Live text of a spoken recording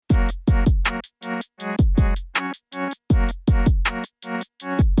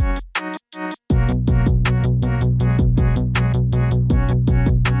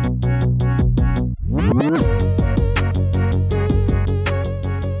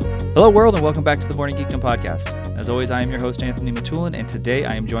Hello, world, and welcome back to the Morning Geekdom podcast. As always, I am your host, Anthony Matulin, and today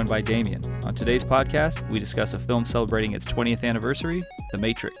I am joined by Damien. On today's podcast, we discuss a film celebrating its 20th anniversary, The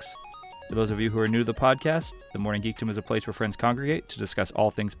Matrix. For those of you who are new to the podcast, the Morning Geekdom is a place where friends congregate to discuss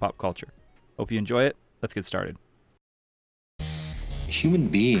all things pop culture. Hope you enjoy it. Let's get started. Human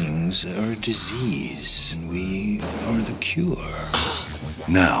beings are a disease, and we are the cure.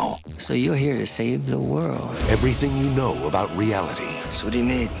 Now, So you're here to save the world. everything you know about reality, So what do you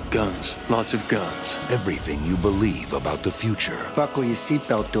need? Guns. Lots of guns. everything you believe about the future, Buckle your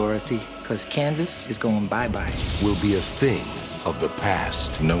seatbelt, Dorothy, because Kansas is going bye-bye. will be a thing of the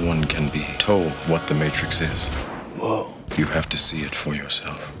past. No one can be told what the Matrix is. Whoa. You have to see it for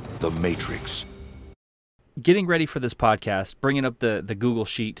yourself. The Matrix. Getting ready for this podcast, bringing up the Google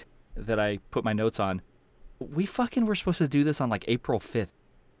sheet that I put my notes on, we fucking were supposed to do this on like April 5th.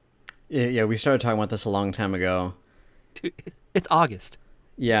 Yeah, we started talking about this a long time ago. Dude, it's August.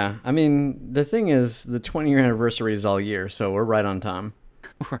 Yeah, I mean, the thing is, the 20-year anniversary is all year, so we're right on time.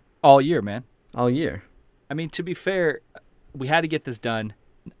 All year, man. All year. I mean, to be fair, we had to get this done.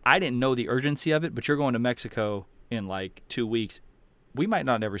 I didn't know the urgency of it, but you're going to Mexico in like 2 weeks. We might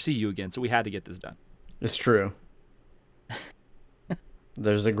not ever see you again, so we had to get this done. It's true.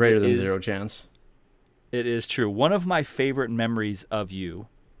 There's a greater than is- zero chance. It is true. One of my favorite memories of you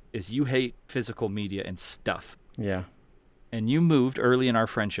is you hate physical media and stuff. Yeah. And you moved early in our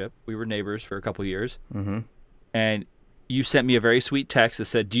friendship. We were neighbors for a couple years. Mm-hmm. And you sent me a very sweet text that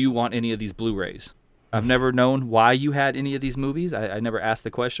said, do you want any of these Blu-rays? I've never known why you had any of these movies. I never asked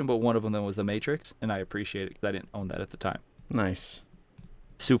the question, but one of them was The Matrix, and I appreciate it because I didn't own that at the time. Nice.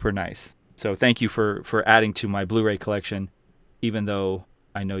 Super nice. So thank you for adding to my Blu-ray collection, even though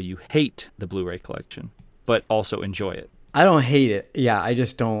I know you hate the Blu-ray collection, but also enjoy it I don't hate it. Yeah, I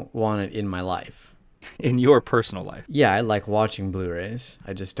just don't want it in my life. in your personal life. Yeah, I like watching Blu-rays.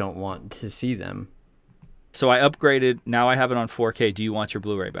 I just don't want to see them. So I upgraded. Now I have it on 4K. Do you want your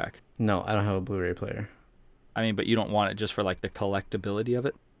Blu-ray back? No, I don't have a Blu-ray player. I mean, but you don't want it just for like the collectability of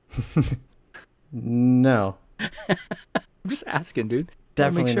it? No, I'm just asking, dude. Wanna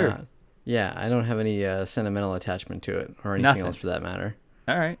definitely make sure. not. Yeah, I don't have any sentimental attachment to it or anything Nothing. else for that matter.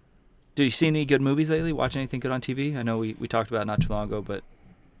 All right. Do you see any good movies lately? Watch anything good on TV? I know we talked about it not too long ago, but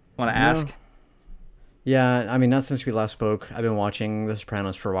want to ask? Yeah, I mean, not since we last spoke. I've been watching The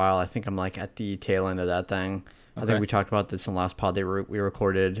Sopranos for a while. I think I'm like at the tail end of that thing. I Okay. think we talked about this in the last pod we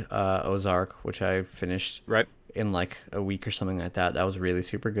recorded, Ozark, which I finished Right. in like a week or something like that. That was really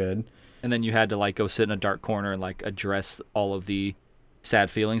super good. And then you had to like go sit in a dark corner and like address all of the sad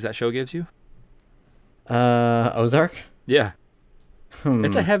feelings that show gives you? Ozark? Yeah.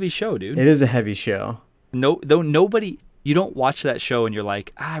 It's a heavy show, dude. It is a heavy show. Nobody, you don't watch that show and you're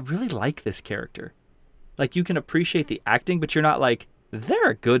like, I really like this character. Like, you can appreciate the acting, but you're not like, they're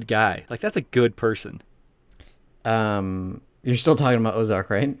a good guy. Like, that's a good person. You're still talking about Ozark,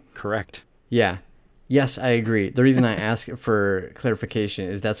 right? Correct. Yeah. Yes, I agree. The reason I ask for clarification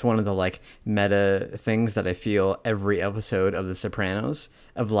is that's one of the like meta things that I feel every episode of The Sopranos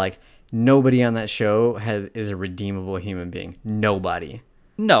of like nobody on that show is a redeemable human being. Nobody.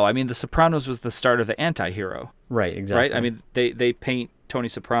 No, I mean, The Sopranos was the start of the anti-hero, Right, exactly. right? I mean, they paint Tony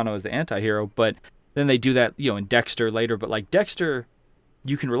Soprano as the anti-hero, but then they do that, in Dexter later. But like Dexter,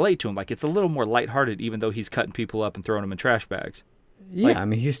 you can relate to him. Like, it's a little more lighthearted, even though he's cutting people up and throwing them in trash bags. Yeah, like- I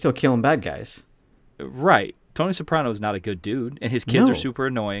mean, he's still killing bad guys. Right. Tony Soprano is not a good dude, and his kids No. are super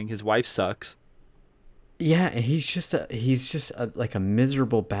annoying. His wife sucks. Yeah, and he's just like a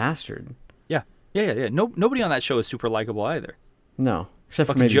miserable bastard. Yeah. Nobody on that show is super likable either. No, except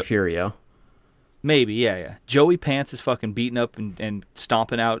for Fucking maybe Jo- Furio. Maybe, yeah. Joey Pants is fucking beating up and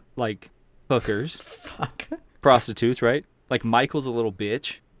stomping out, like, hookers, Fuck. prostitutes, right? Like, Michael's a little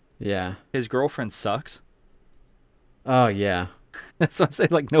bitch. Yeah. His girlfriend sucks. Oh yeah. That's what I'm saying.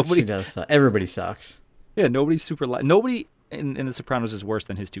 Like, She nobody, does suck. Everybody sucks. yeah, nobody's super, nobody in The Sopranos is worse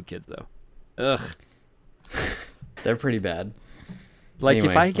than his two kids, though. Ugh. They're pretty bad. Like,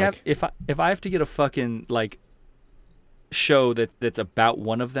 Anyway, if I have to get a fucking, like, show that's about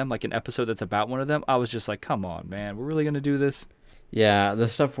one of them, like an episode that's about one of them, I was just like, come on, man, we're really gonna do this? Yeah, the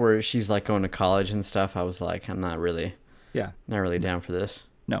stuff where she's like going to college and stuff, I was like, I'm not really Yeah. down for this.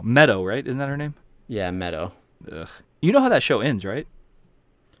 No, Meadow, right? Isn't that her name? Yeah, Meadow. Ugh. You know how that show ends, right?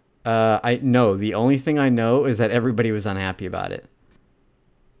 I know. The only thing I know is that everybody was unhappy about it.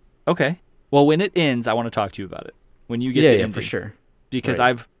 Okay. Well, when it ends, I want to talk to you about it. When you get Yeah, the yeah, ending. for sure. Because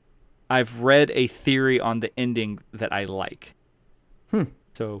Right. I've read a theory on the ending that I like.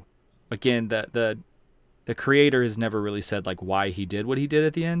 So, again, the creator has never really said like why he did what he did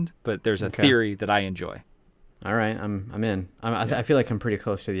at the end, but there's a Okay. theory that I enjoy. All right, I'm in. I feel like I'm pretty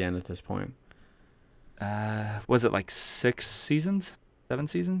close to the end at this point. Was it like 6 seasons? 7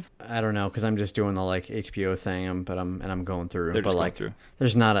 seasons? I don't know, because I'm just doing the like HBO thing, I'm going through. They're just but going like, through.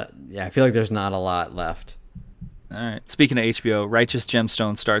 there's not a I feel like there's not a lot left. All right. Speaking of HBO, Righteous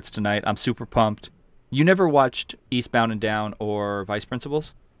Gemstone starts tonight. I'm super pumped. You never watched Eastbound and Down or Vice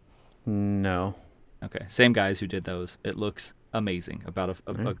Principals? No. Okay, same guys who did those. It looks amazing about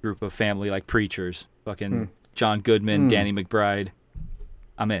a group of family like preachers. Fucking John Goodman, Danny McBride.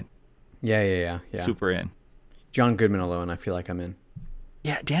 I'm in. Yeah. Super in. John Goodman alone, I feel like I'm in.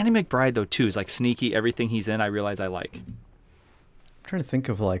 Yeah, Danny McBride though too is like sneaky. Everything he's in, I realize I like. I'm trying to think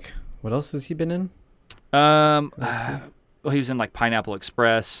of like what else has he been in? Well, he was in like Pineapple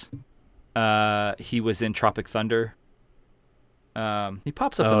Express. He was in Tropic Thunder. He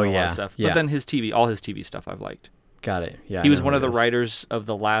pops up in a lot of stuff. But then all his TV stuff I've liked. Got it. Yeah. He was one of the writers of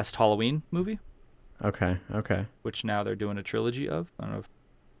the last Halloween movie. Okay. Which now they're doing a trilogy of. I don't know if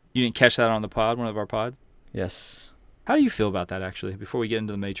you didn't catch that on the pod, one of our pods. Yes. How do you feel about that, actually, before we get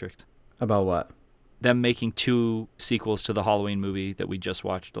into The Matrix? About what? Them making 2 sequels to the Halloween movie that we just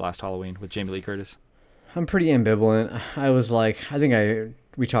watched, the last Halloween, with Jamie Lee Curtis. I'm pretty ambivalent. I was like,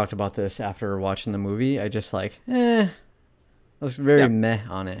 we talked about this after watching the movie. I just like, I was very meh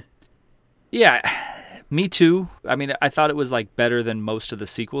on it. Yeah, me too. I mean, I thought it was like better than most of the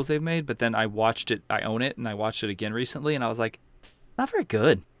sequels they've made, but then I watched it, I own it, and I watched it again recently, and I was like, not very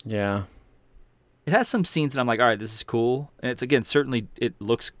good. Yeah. It has some scenes that I'm like, all right, this is cool. And it's, again, certainly it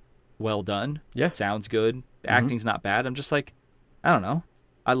looks well done. Yeah. Sounds good. The acting's not bad. I'm just like, I don't know.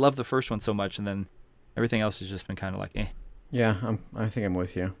 I love the first one so much, and then everything else has just been kind of like, eh. Yeah, I think I'm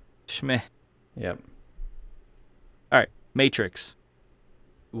with you. Schmeh. Yep. All right, Matrix.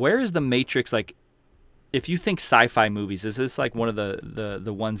 Where is the Matrix, like, if you think sci-fi movies, is this like one of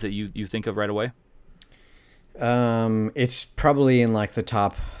the ones that you think of right away? It's probably in like the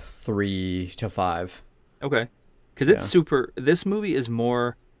top 3 to 5. Okay. Because it's super, this movie is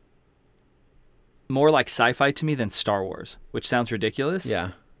more like sci-fi to me than Star Wars, which sounds ridiculous.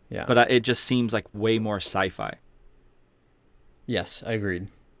 Yeah. But it just seems like way more sci-fi. Yes, I agreed.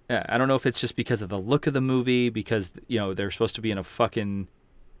 Yeah, I don't know if it's just because of the look of the movie, because, they're supposed to be in a fucking,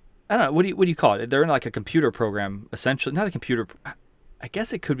 I don't know, what do you call it? They're in like a computer program, essentially. Not a computer, I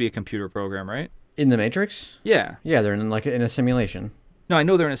guess it could be a computer program, right? In the Matrix? Yeah. Yeah, they're in a simulation. No, I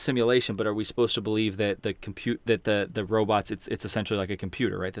know they're in a simulation, but are we supposed to believe that the robots, it's essentially like a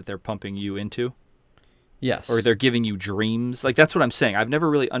computer, right? That they're pumping you into? Yes. Or they're giving you dreams? Like, that's what I'm saying. I've never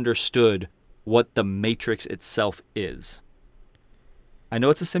really understood what the Matrix itself is. I know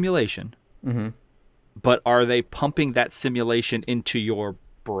it's a simulation. Mm-hmm. But are they pumping that simulation into your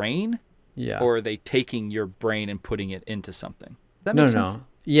brain? Yeah. Or are they taking your brain and putting it into something? Does that make sense? No.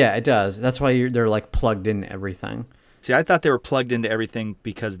 Yeah, it does. That's why they're like plugged in everything. See, I thought they were plugged into everything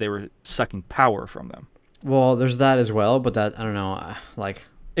because they were sucking power from them. Well, there's that as well, but that, I don't know, like...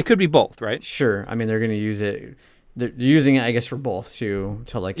 It could be both, right? Sure. I mean, they're going to use it... They're using it, I guess, for both to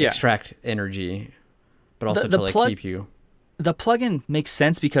extract energy, but also to keep you... The plug-in makes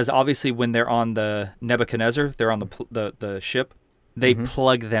sense because obviously when they're on the Nebuchadnezzar, they're on the ship, they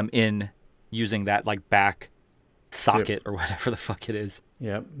plug them in using that like back socket or whatever the fuck it is.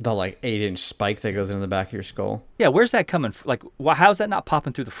 Yep, the like 8-inch spike that goes into the back of your skull. Yeah, where's that coming from? Like, how's that not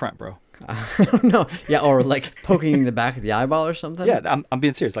popping through the front, bro? I don't know. Yeah, or like poking in the back of the eyeball or something. Yeah, I'm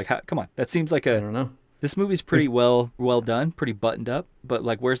being serious. Like, come on, that seems like I don't know. This movie's pretty well done, pretty buttoned up, but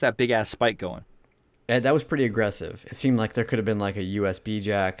like, where's that big ass spike going? That was pretty aggressive. It seemed like there could have been like a USB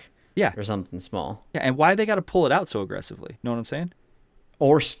jack. Yeah. Or something small. Yeah, and why they got to pull it out so aggressively? Know what I'm saying?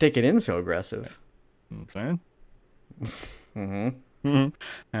 Or stick it in so aggressive. Okay. All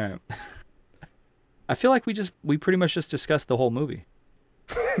right. I feel like we pretty much just discussed the whole movie.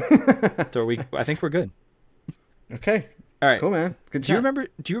 So I think we're good. Okay. All right. Cool, man. Good job.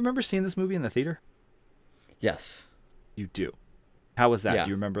 Do you remember seeing this movie in the theater? Yes. You do. How was that? Yeah. Do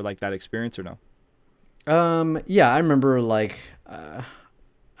you remember like that experience or no? Yeah, I remember like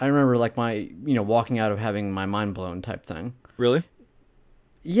my, walking out of having my mind blown type thing. Really?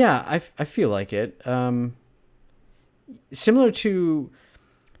 Yeah, I feel like it. Similar to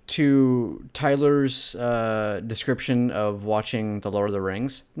Tyler's description of watching The Lord of the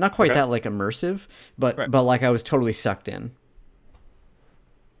Rings. Not quite that like immersive, but like I was totally sucked in.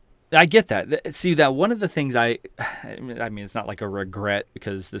 I get that. See, that one of the things I mean, it's not like a regret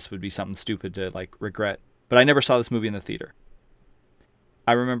because this would be something stupid to like regret, but I never saw this movie in the theater.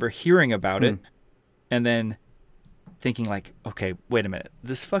 I remember hearing about it and then thinking like, okay, wait a minute.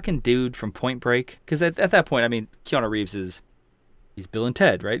 This fucking dude from Point Break, because at that point, I mean, Keanu Reeves he's Bill and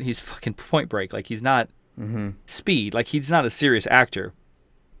Ted, right? He's fucking Point Break. Like, he's not Speed. Like, he's not a serious actor.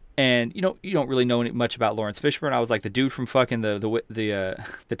 And you don't really know much about Lawrence Fishburne. I was like the dude from fucking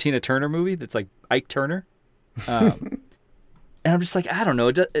the Tina Turner movie that's like Ike Turner. And I'm just like, I don't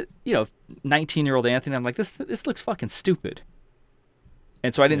know. 19-year-old Anthony, I'm like, this looks fucking stupid.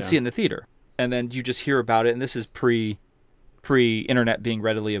 And so I didn't see it in the theater. And then you just hear about it, and this is pre-internet being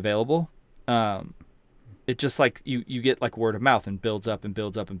readily available. It just like you get like word of mouth and builds up and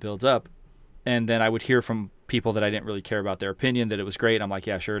builds up and builds up. And then I would hear from people that I didn't really care about their opinion that it was great. I'm like,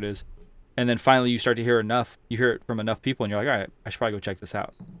 yeah, sure it is. And then finally you start to hear enough. You hear it from enough people, and you're like, all right, I should probably go check this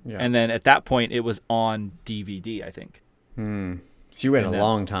out. Yeah. And then at that point, it was on DVD, I think. So you waited a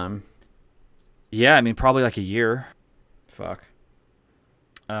long time. Yeah, I mean, probably like a year. Fuck.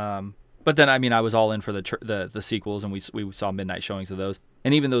 But then, I mean, I was all in for the sequels, and we saw midnight showings of those.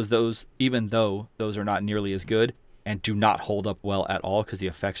 And even though those are not nearly as good and do not hold up well at all because the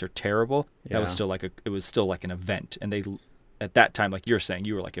effects are terrible, that was still it was still like an event. And they, at that time, like you're saying,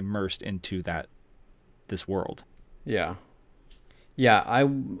 you were like immersed into this world. Yeah. Yeah,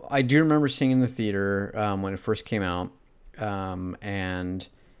 I do remember seeing in the theater when it first came out, and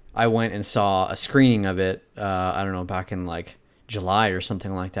I went and saw a screening of it. I don't know, back in like July or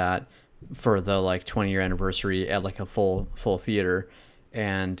something like that, for the like 20-year anniversary at like a full theater,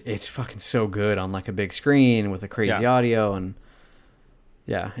 and it's fucking so good on like a big screen with a crazy audio, and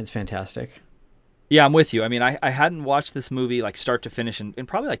yeah, it's fantastic. Yeah, I'm with you. I mean, I hadn't watched this movie like start to finish in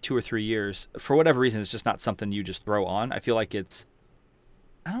probably like 2 or 3 years. For whatever reason, it's just not something you just throw on. I feel like it's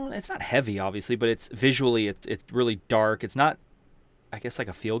not heavy, obviously, but it's visually, it's really dark. It's not, I guess, like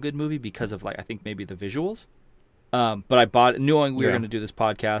a feel-good movie because of like, I think maybe the visuals. But I bought, knowing we were going to do this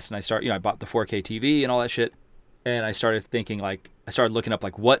podcast, and I bought the 4K TV and all that shit. And I started thinking, like, I started looking up,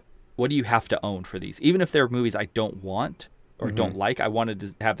 like, what do you have to own for these? Even if they're movies I don't want or don't like, I wanted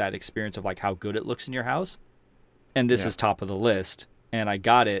to have that experience of like how good it looks in your house. And this is top of the list. And I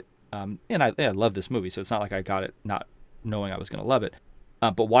got it. And I love this movie. So it's not like I got it not knowing I was going to love it.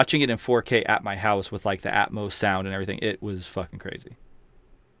 But watching it in 4K at my house with like the Atmos sound and everything, it was fucking crazy.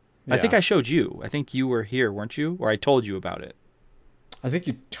 Yeah. I think I showed you. I think you were here, weren't you? Or I told you about it. I think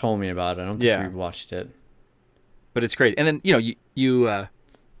you told me about it. I don't think we watched it. But it's great. And then, I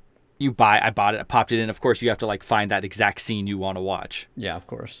bought it, I popped it in. Of course, you have to like find that exact scene you want to watch. Yeah, of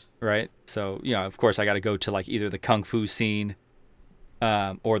course. Right? So, of course, I got to go to like either the Kung Fu scene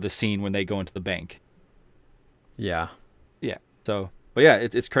or the scene when they go into the bank. Yeah. Yeah. So, but yeah,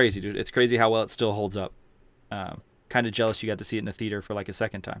 it's crazy, dude. It's crazy how well it still holds up. Kind of jealous you got to see it in the theater for like a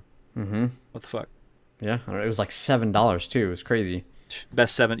second time. Mm-hmm. What the fuck? Yeah, it was like $7 too. It was crazy.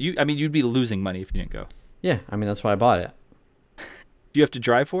 Best $7. You'd be losing money if you didn't go. Yeah, I mean that's why I bought it. Do you have to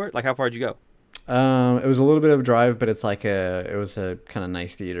drive for it? Like, how far did you go? It was a little bit of a drive, but it's like it was a kind of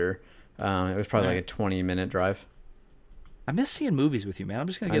nice theater. It was probably like a 20-minute drive. I miss seeing movies with you, man. I'm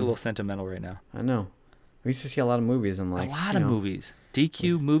just gonna get a little sentimental right now. I know. We used to see a lot of movies and like a lot of movies.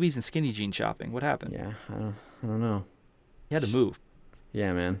 DQ movies and skinny jean shopping. What happened? Yeah, I don't know. You had to move.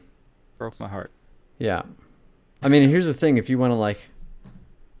 Yeah, man. Broke my heart. Yeah. I mean, here's the thing. If you want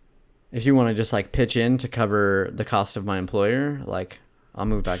to just like pitch in to cover the cost of my employer, like I'll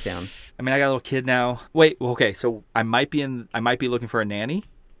move back down. I mean, I got a little kid now. Wait, okay. So I might be looking for a nanny.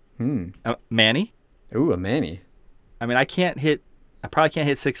 Manny? Ooh, a Manny. I mean, I probably can't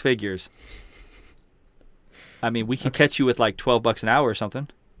hit 6 figures. I mean, we could catch you with like $12 an hour or something.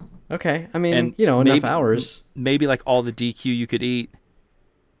 Okay. I mean, enough hours. Maybe like all the DQ you could eat.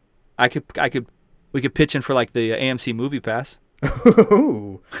 We could pitch in for like the AMC Movie Pass.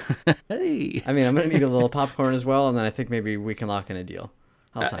 Ooh. Hey. I mean, I'm going to need a little popcorn as well, and then I think maybe we can lock in a deal.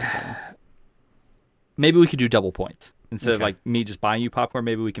 I'll sign something. Maybe we could do double points. Instead of like me just buying you popcorn,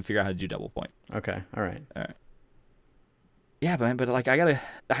 maybe we can figure out how to do double point. Okay. All right. Yeah, but like I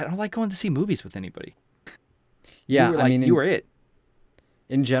don't like going to see movies with anybody. Yeah, you were it.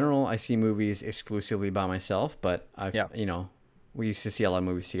 In general, I see movies exclusively by myself, but we used to see a lot of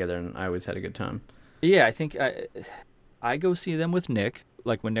movies together, and I always had a good time. Yeah, I think I go see them with Nick,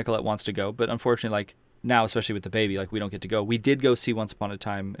 like when Nicolette wants to go, but unfortunately, like now, especially with the baby, like we don't get to go. We did go see Once Upon a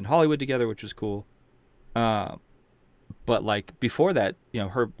Time in Hollywood together, which was cool. But like before that,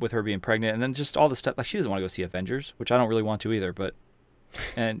 her being pregnant, and then just all the stuff, like she doesn't want to go see Avengers, which I don't really want to either, but,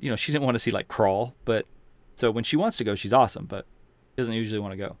 and she didn't want to see like Crawl, but so when she wants to go, she's awesome, but doesn't usually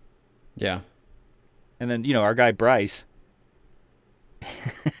want to go. Yeah. And then, our guy Bryce,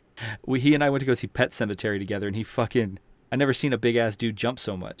 he and I went to go see Pet Sematary together, and I never seen a big ass dude jump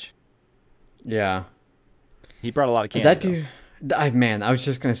so much. Yeah. He brought a lot of candy. That dude, I was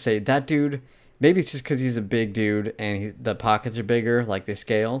just going to say, that dude, maybe it's just because he's a big dude and the pockets are bigger, like they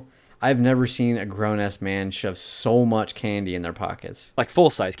scale. I've never seen a grown-ass man shove so much candy in their pockets. Like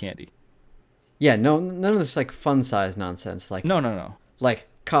full-size candy. Yeah, no, none of this like fun size nonsense. Like No. like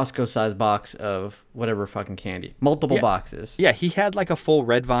Costco size box of whatever fucking candy, multiple boxes. Yeah, he had like a full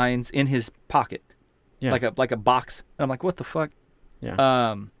Red Vines in his pocket, Yeah, like a box. And I'm like, what the fuck?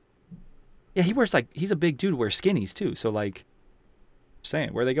 yeah. Yeah, he's a big dude, wears skinnies too. So like,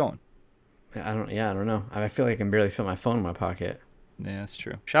 saying, where are they going? I don't know. I feel like I can barely fit my phone in my pocket. Yeah, that's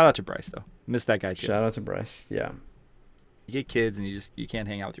true. Shout out to Bryce though. Miss that guy too. Shout out to Bryce. Yeah, You get kids and you can't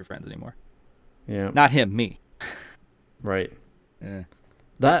hang out with your friends anymore. yeah. Not him, me. Right. Yeah.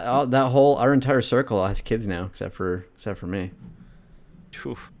 That whole our entire circle has kids now, except for me.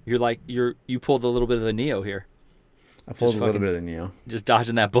 Whew. You pulled a little bit of the Neo here. I pulled Just a little fucking- bit of the Neo. Just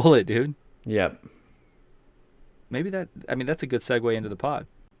dodging that bullet, dude. Yep. Maybe that's a good segue into the pod.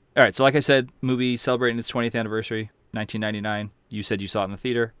 All right, so like I said, movie celebrating its 20th anniversary, 1999. You said you saw it in the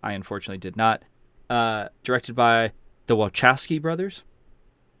theater. I unfortunately did not. Directed by the Wachowski brothers,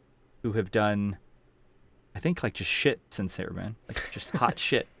 who have done, I think, like just shit since they were, man. Like just hot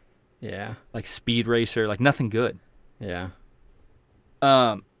shit. Yeah. Like Speed Racer, like nothing good. Yeah.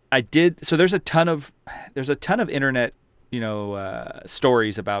 I did. So there's a ton of internet,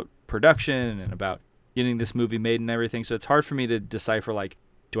 stories about production and about getting this movie made and everything. So it's hard for me to decipher, like,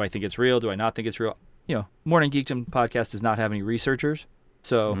 do I think it's real? Do I not think it's real? Morning Geekdom podcast does not have any researchers,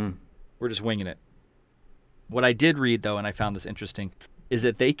 so we're just winging it. What I did read, though, and I found this interesting, is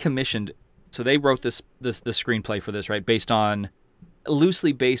that they commissioned. So they wrote the screenplay for this, right,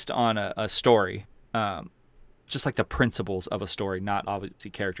 loosely based on a story, just like the principles of a story, not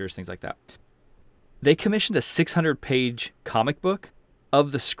obviously characters, things like that. They commissioned a 600-page comic book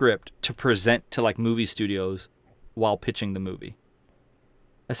of the script to present to like movie studios while pitching the movie.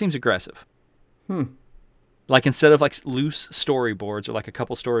 That seems aggressive. Like instead of like loose storyboards or like a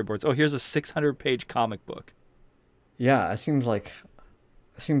couple storyboards, oh, here's a 600-page comic book. Yeah, it seems like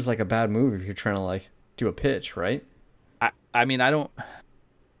a bad move if you're trying to like do a pitch, right? I mean, I don't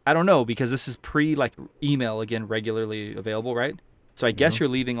know, because this is pre like email again, regularly available, right? So I guess you're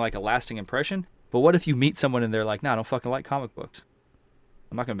leaving like a lasting impression. But what if you meet someone and they're like, "Nah, I don't fucking like comic books.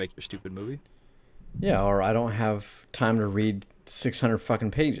 I'm not gonna make your stupid movie." Yeah, or I don't have time to read 600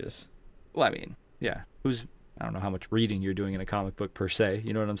 fucking pages. Well, I mean, yeah. I don't know how much reading you're doing in a comic book per se.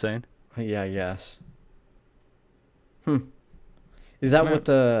 You know what I'm saying? Yeah, yes. Is that what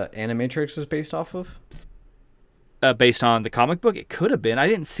the Animatrix was based off of? Based on the comic book, it could have been. I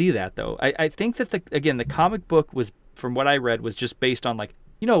didn't see that though. I think that the comic book was, from what I read, was just based on like,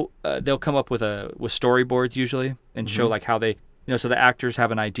 they'll come up with storyboards usually and show like how they, so the actors have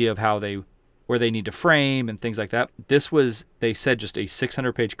an idea of where they need to frame and things like that. This was, they said, just a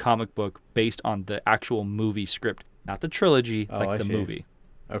 600-page comic book based on the actual movie script, not the trilogy, movie.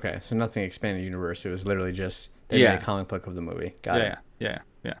 Okay, so nothing expanded universe. It was literally just they made a comic book of the movie. Got it. Yeah.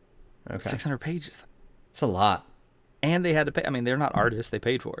 Okay. 600 pages. It's a lot. And they had to pay. I mean, they're not artists. They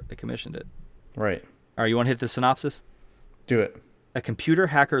paid for it. They commissioned it. Right. All right, you want to hit the synopsis? Do it. A computer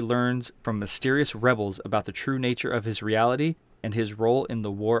hacker learns from mysterious rebels about the true nature of his reality and his role in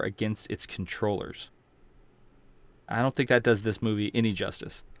the war against its controllers. I don't think that does this movie any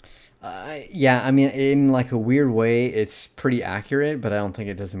justice. Yeah, I mean, in like a weird way, it's pretty accurate, but I don't think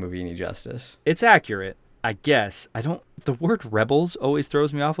it does the movie any justice. It's accurate, I guess. The word rebels always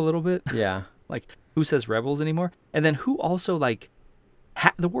throws me off a little bit. Yeah. Like, who says rebels anymore? And then who also, like,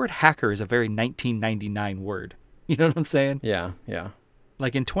 the word hacker is a very 1999 word. You know what I'm saying? Yeah.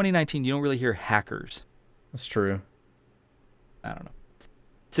 Like, in 2019, you don't really hear hackers. That's true. I don't know.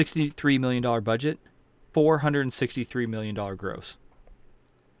 $63 million budget, $463 million gross.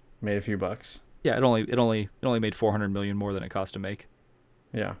 Made a few bucks. Yeah, it only made $400 million more than it cost to make.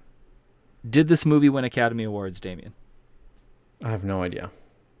 Yeah. Did this movie win Academy Awards, Damien? I have no idea.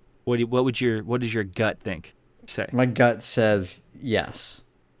 What does your gut think? Say. My gut says yes.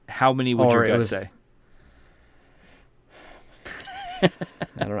 How many would your gut say?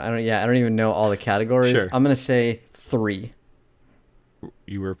 I don't even know all the categories. Sure. I'm gonna say 3.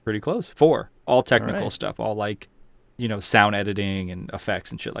 You were pretty close. 4. All technical All right. stuff. All like, sound editing and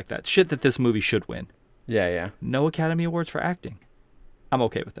effects and shit like that. Shit that this movie should win. Yeah. No Academy Awards for acting. I'm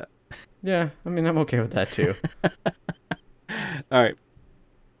okay with that. Yeah, I mean, I'm okay with that too. All right.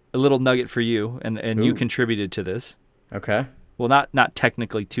 A little nugget for you, and you Ooh. contributed to this. Okay. Well, not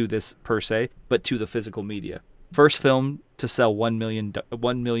technically to this per se, but to the physical media. First film to sell 1 million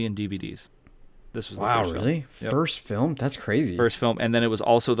DVDs. This was the Wow, first really? Film. Yep. First film? That's crazy. First film, and then it was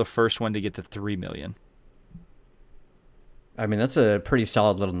also the first one to get to 3 million. I mean, that's a pretty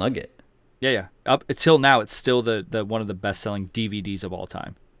solid little nugget. Yeah. Up until now, it's still the one of the best-selling DVDs of all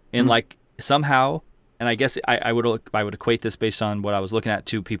time. And like somehow, and I guess I would equate this based on what I was looking at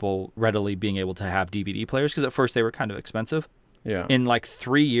to people readily being able to have DVD players, because at first they were kind of expensive. Yeah. In like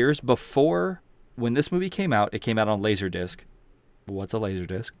 3 years before when this movie came out, it came out on Laserdisc. What's a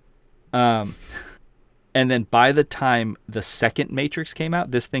Laserdisc? And then by the time the second Matrix came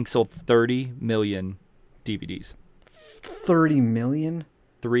out, this thing sold 30 million DVDs. 30 million?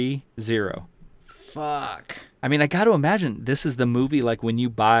 30. Fuck. I mean, I got to imagine this is the movie like when you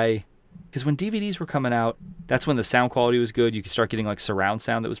buy, because when DVDs were coming out, that's when the sound quality was good. You could start getting like surround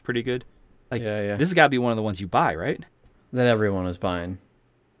sound that was pretty good. Like, Yeah. This has got to be one of the ones you buy, right? That everyone was buying.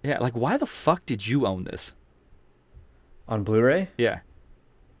 Yeah, like why the fuck did you own this? On Blu-ray? Yeah.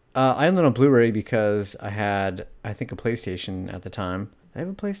 I owned it on Blu-ray because I had, I think, a PlayStation at the time. Did I have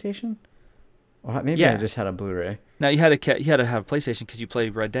a PlayStation? Or maybe I just had a Blu-ray. Now you had to have a PlayStation because you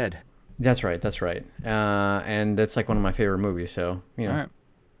played Red Dead. That's right. And it's like one of my favorite movies, so, you know, All right.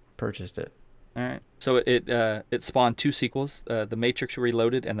 purchased it. All right. So it spawned 2 sequels, The Matrix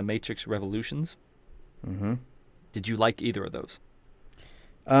Reloaded and The Matrix Revolutions. Mm-hmm. Did you like either of those?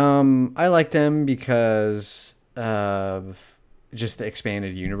 I like them because of just the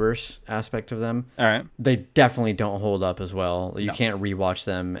expanded universe aspect of them. All right. They definitely don't hold up as well. You No. can't rewatch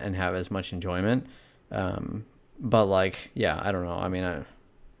them and have as much enjoyment. But like, yeah, I don't know. I mean,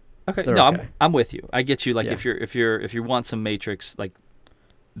 Okay. they're No, okay. I'm with you. I get you. Like Yeah. if you want some Matrix, like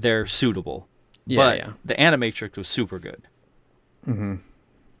they're suitable. Yeah, But yeah. the Animatrix was super good. Mm-hmm.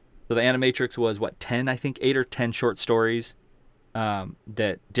 So the Animatrix was 10, I think 8 or 10 short stories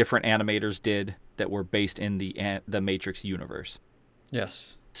that different animators did that were based in the Matrix universe.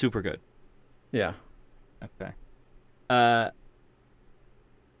 Yes. Super good. Yeah. Okay.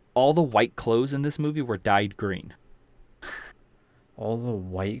 All the white clothes in this movie were dyed green. All the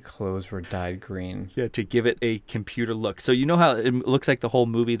white clothes were dyed green. Yeah, to give it a computer look. So you know how it looks like the whole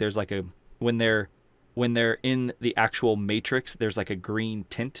movie. There's like when they're in the actual Matrix, there's like a green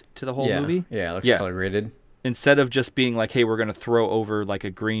tint to the whole movie. Yeah, it looks color graded. Instead of just being like, hey, we're gonna throw over like a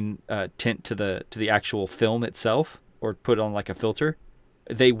green tint to the actual film itself, or put on like a filter,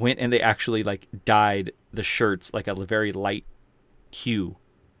 they went and they actually like dyed the shirts like a very light hue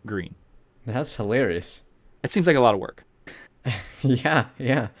green. That's hilarious. It seems like a lot of work. Yeah.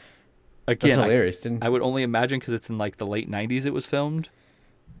 Again, That's hilarious. I would only imagine because it's in like the late 90s it was filmed.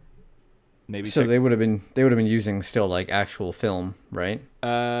 Maybe So they would have been using still like actual film, right?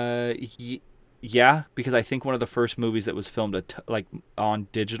 Yeah, because I think one of the first movies that was filmed like on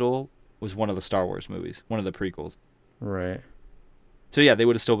digital was one of the Star Wars movies, one of the prequels. Right. So yeah, they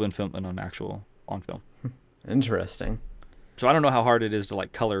would have still been filming on film. Interesting. So I don't know how hard it is to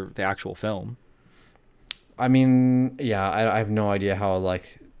like color the actual film. I mean, yeah, I have no idea how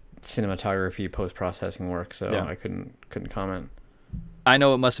like cinematography post-processing works, so Yeah. I couldn't comment. I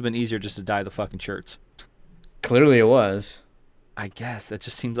know it must have been easier just to dye the fucking shirts. Clearly it was. I guess that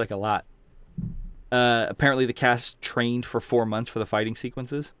just seems like a lot. Apparently the cast trained for 4 months for the fighting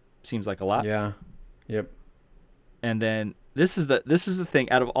sequences. Seems like a lot. Yeah. Yep. And then this is the thing.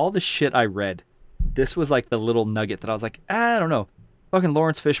 Out of all the shit I read, this was like the little nugget that I was like, I don't know. Fucking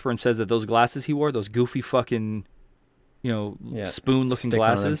Lawrence Fishburne says that those glasses he wore, those goofy fucking, spoon-looking Stick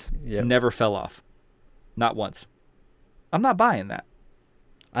on them. glasses, Yep. never fell off. Not once. I'm not buying that.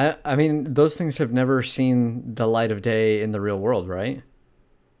 I mean, those things have never seen the light of day in the real world, right?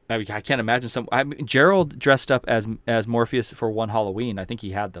 I mean, I can't imagine Gerald dressed up as Morpheus for one Halloween. I think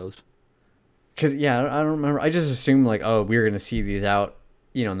he had those. Because, yeah, I don't remember. I just assumed, like, oh, we're going to see these out,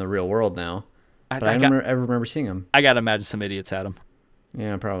 in the real world now. But I never ever remember seeing them. I gotta imagine some idiots had them.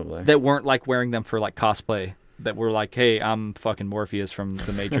 Yeah, probably. That weren't like wearing them for like cosplay. That were like, hey, I'm fucking Morpheus from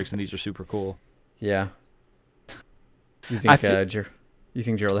The Matrix, and these are super cool. Yeah. You think you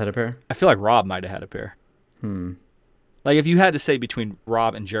think Gerald had a pair? I feel like Rob might have had a pair. Like if you had to say between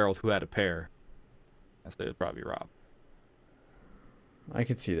Rob and Gerald who had a pair, I'd say it'd probably be Rob. I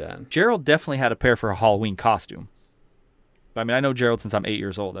could see that. Gerald definitely had a pair for a Halloween costume. But, I mean, I know Gerald since I'm 8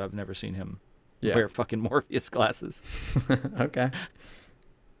 years old. I've never seen him wear fucking Morpheus glasses. Okay.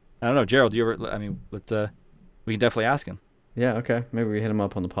 I don't know, Gerald. You ever? I mean, we can definitely ask him. Yeah. Okay. Maybe we hit him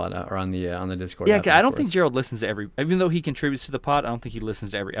up on the pod or on the Discord. Yeah, I don't think Gerald listens to even though he contributes to the pod. I don't think he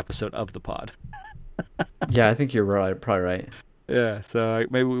listens to every episode of the pod. Yeah, I think you're right. Probably right. Yeah, so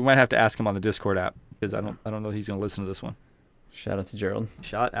maybe we might have to ask him on the Discord app because I don't know he's gonna listen to this one. Shout out to Gerald.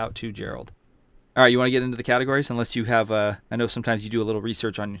 Shout out to Gerald. All right, you want to get into the categories? Unless you have, I know sometimes you do a little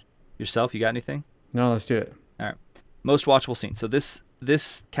research on yourself. You got anything? No, let's do it. All right. Most watchable scenes. So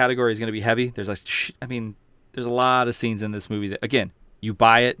this category is going to be heavy. There's there's a lot of scenes in this movie that, again, you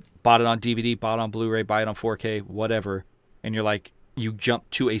bought it on DVD, bought it on Blu-ray, buy it on 4K, whatever, and you're like, you jump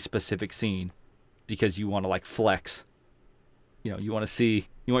to a specific scene because you want to like flex. You know, you want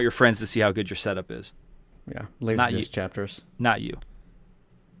your friends to see how good your setup is. Yeah, Not you. Laserdisc chapters. Not you.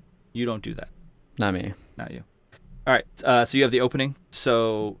 You don't do that. Not me. Not you. All right. So you have the opening.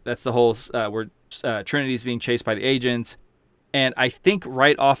 So that's the whole where Trinity's being chased by the agents, and I think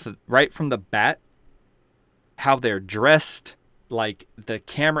right from the bat, how they're dressed, like the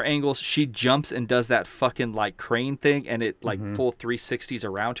camera angles, she jumps and does that fucking like crane thing, and it like full 360s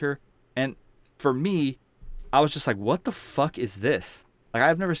around her. And for me, I was just like, what the fuck is this? Like,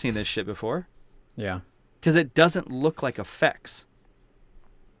 I've never seen this shit before. Yeah. Because it doesn't look like effects.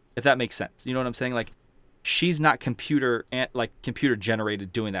 If that makes sense. You know what I'm saying? Like, she's not computer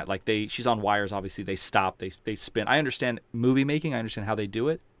generated doing that. Like, she's on wires, obviously. They stop, they spin. I understand movie making, I understand how they do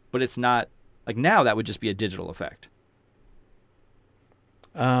it, but it's not like now that would just be a digital effect.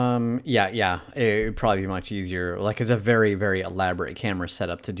 Yeah. It would probably be much easier. Like, it's a very, very elaborate camera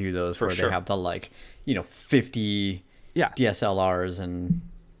setup to do those, where sure. they have the 50 DSLRs and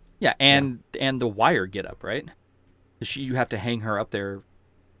and the wire get up, right? You have to hang her up there,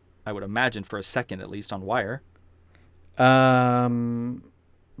 I would imagine, for a second at least on wire. I don't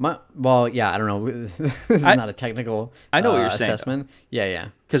know. This is not a technical I know what you're saying, assessment. Yeah.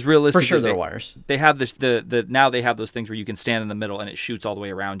 Because realistically, for sure, there are wires. They have this. Now they have those things where you can stand in the middle and it shoots all the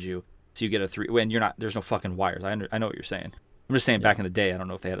way around you, so you get a three. When you're not, there's no fucking wires. I know what you're saying. I'm just saying back in the day, I don't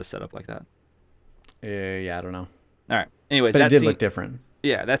know if they had a setup like that. Yeah, I don't know. All right. Anyways, but that it did scene, look different.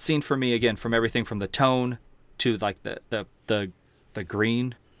 Yeah, that scene for me, again, from everything from the tone to like the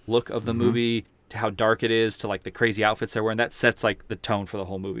green look of the movie to how dark it is to like the crazy outfits they're wearing, that sets like the tone for the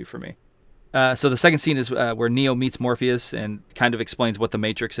whole movie for me. So the second scene is where Neo meets Morpheus and kind of explains what the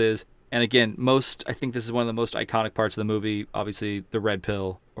Matrix is. And again, I think this is one of the most iconic parts of the movie, obviously the red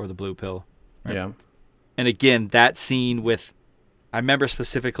pill or the blue pill. Right? Yeah. And again, that scene I remember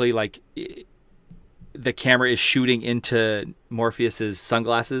specifically like the camera is shooting into Morpheus's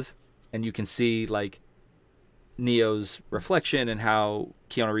sunglasses and you can see like Neo's reflection and how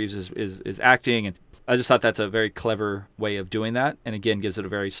Keanu Reeves is acting, and I just thought that's a very clever way of doing that, and again gives it a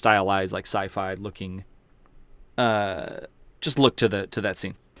very stylized, like sci-fi looking just look to that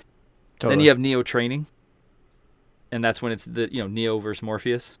scene. Totally. Then you have Neo training, and that's when it's Neo versus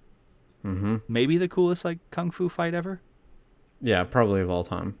Morpheus. Maybe the coolest like kung fu fight ever. Yeah, probably of all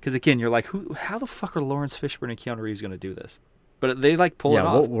time. Because again, you're like, how the fuck are Lawrence Fishburne and Keanu Reeves going to do this? But they like pull it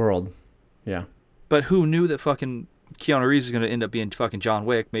off. Yeah, what world? Yeah. But who knew that fucking Keanu Reeves is going to end up being fucking John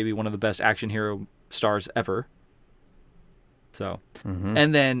Wick, maybe one of the best action hero stars ever. So,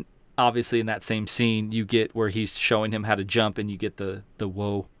 and then obviously in that same scene, you get where he's showing him how to jump, and you get the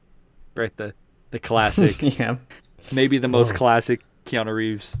whoa, right? The classic, yeah, maybe the most classic Keanu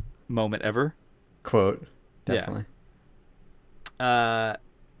Reeves moment ever. Quote, definitely. Yeah.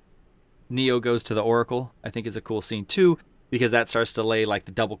 Neo goes to the Oracle. I think is a cool scene too, because that starts to lay like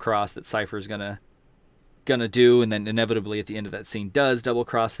the double cross that Cypher's gonna do, and then inevitably at the end of that scene does double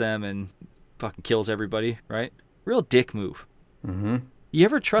cross them and fucking kills everybody, right? Real dick move. You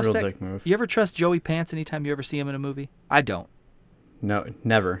ever trust Real that? Dick move. You ever trust Joey Pants anytime you ever see him in a movie? I don't. No,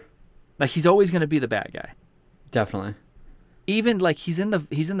 never. Like, he's always gonna be the bad guy. Definitely. Even like he's in the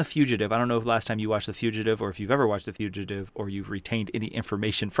Fugitive. I don't know if last time you watched The Fugitive or if you've ever watched The Fugitive or you've retained any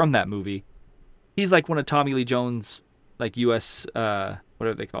information from that movie. He's like one of Tommy Lee Jones' like U.S. What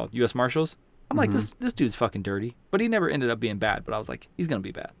are they called? U.S. Marshals. I'm like, this dude's fucking dirty, but he never ended up being bad. But I was like, he's gonna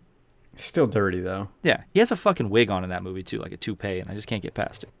be bad. Still dirty though. Yeah, he has a fucking wig on in that movie too, like a toupee, and I just can't get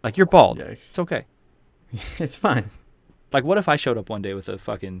past it. Like, you're bald. Yikes. It's okay. It's fine. Like, what if I showed up one day with a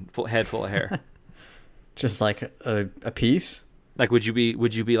fucking head full of hair? Just like a piece. Like, would you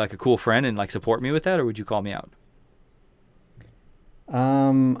be like a cool friend and like support me with that, or would you call me out?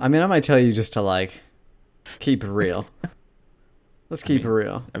 I mean, I might tell you just to like keep it real. Let's keep it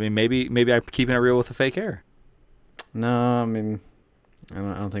real. I mean, maybe I'm keeping it real with the fake hair. No, I mean, I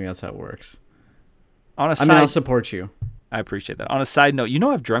don't think that's how it works. I'll support you. I appreciate that. On a side note,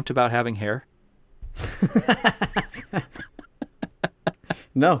 I've dreamt about having hair.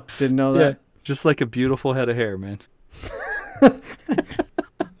 No, didn't know that. Yeah, just like a beautiful head of hair, man.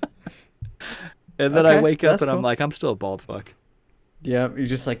 And then I wake up and I'm like, I'm still a bald fuck. Yeah, you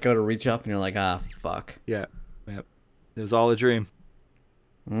just like go to reach up and you're like, fuck. Yeah. It was all a dream.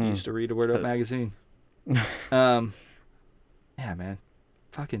 I used to read a Word Up magazine. Yeah, man.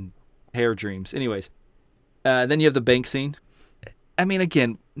 Fucking hair dreams. Anyways, then you have the bank scene. I mean,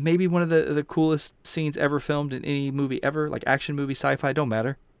 again, maybe one of the coolest scenes ever filmed in any movie ever, like action movie, sci-fi, don't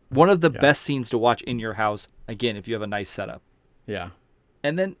matter. One of the best scenes to watch in your house, again, if you have a nice setup. Yeah.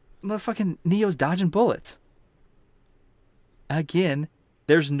 And then motherfucking Neo's dodging bullets. again,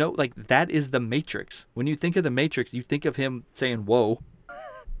 there's no, like, that is the Matrix. When you think of the Matrix, you think of him saying, whoa,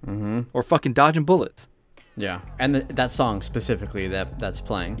 or fucking dodging bullets. Yeah, and that song specifically that's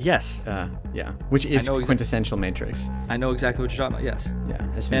playing. Yes. Yeah, which is know quintessential Matrix. I know exactly what you're talking about, yes. Yeah,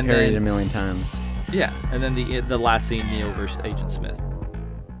 it's been And parodied then- a million times. Yeah, and then the last scene, Neo versus Agent Smith.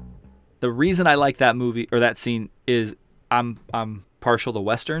 The reason I like that movie, or that scene, is I'm partial to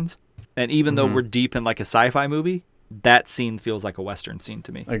Westerns, and even though we're deep in like a sci-fi movie, that scene feels like a Western scene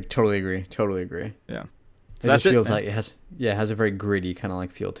to me. I totally agree. Yeah. It just feels like it has a very gritty kind of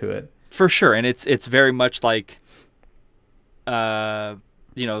like feel to it. For sure, and it's very much like, the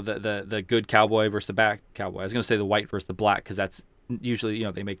good cowboy versus the bad cowboy. I was gonna say the white versus the black because that's usually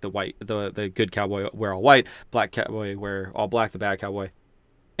they make the good cowboy wear all white, black cowboy wear all black, the bad cowboy,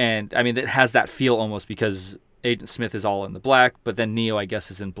 and I mean it has that feel almost because Agent Smith is all in the black, but then Neo I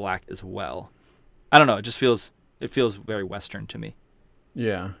guess is in black as well. I don't know. It feels very Western to me.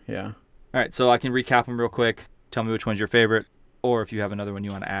 Yeah. All right, so I can recap them real quick. Tell me which one's your favorite, or if you have another one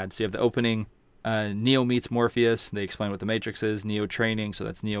you want to add. So you have the opening, Neo meets Morpheus. They explain what the Matrix is. Neo training, so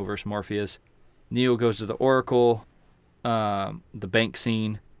that's Neo versus Morpheus. Neo goes to the Oracle, the bank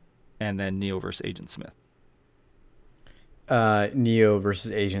scene, and then Neo versus Agent Smith. Neo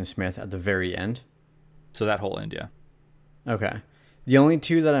versus Agent Smith at the very end. So that whole end, yeah. Okay. The only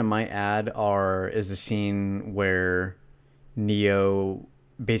two that I might add is the scene where Neo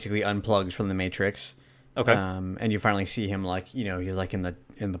basically unplugs from the Matrix. Okay. And you finally see him he's like in the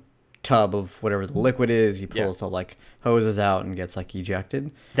tub of whatever the liquid is. He pulls the like hoses out and gets like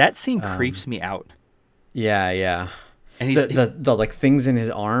ejected. That scene creeps me out. Yeah. And he's the like things in his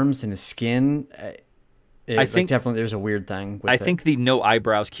arms and his skin. I think definitely there's a weird thing. I think the no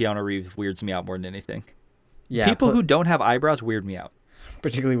eyebrows Keanu Reeves weirds me out more than anything. Yeah. People who don't have eyebrows weird me out.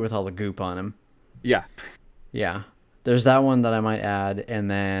 Particularly with all the goop on him. Yeah. Yeah. There's that one that I might add, and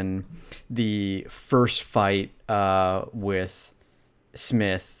then the first fight with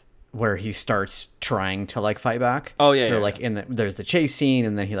Smith, where he starts trying to like fight back. Oh yeah. There's the chase scene,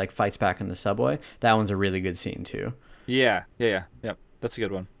 and then he like fights back in the subway. That one's a really good scene too. Yeah. Yep. That's a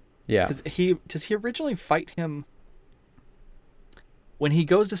good one. Yeah. Because does he originally fight him when he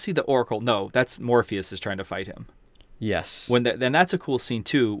goes to see the Oracle? No, that's Morpheus is trying to fight him. Yes. Then that's a cool scene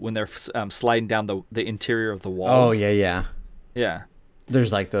too when they're sliding down the interior of the walls. Oh yeah. Yeah.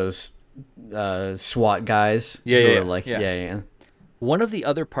 There's like those SWAT guys. Yeah. One of the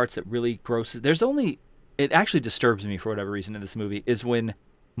other parts that really grosses it actually disturbs me for whatever reason in this movie is when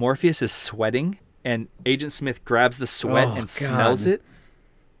Morpheus is sweating and Agent Smith grabs the sweat and smells it.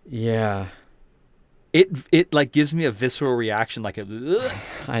 Yeah. It like gives me a visceral reaction like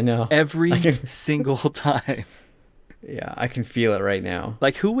I know. Every single time. Yeah, I can feel it right now.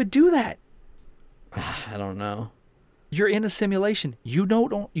 Like, who would do that? I don't know. You're in a simulation. You would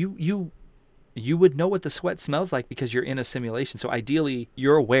know what the sweat smells like because you're in a simulation. So ideally,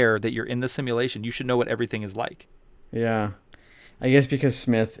 you're aware that you're in the simulation. You should know what everything is like. Yeah. I guess because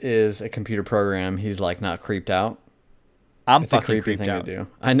Smith is a computer program, he's like not creeped out. It's a creepy thing to do.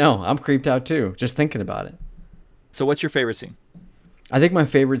 I know. I'm creeped out too, just thinking about it. So what's your favorite scene? I think my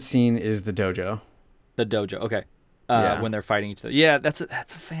favorite scene is the dojo. The dojo. Okay. When they're fighting each other. Yeah, that's a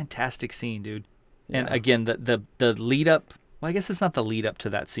fantastic scene, dude. And again, the lead up. Well, I guess it's not the lead up to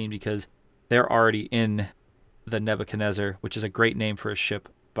that scene because they're already in the Nebuchadnezzar, which is a great name for a ship,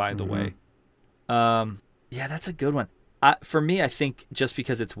 by the way. Yeah, that's a good one. For me, I think just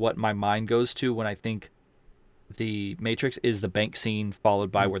because it's what my mind goes to when I think the Matrix is the bank scene,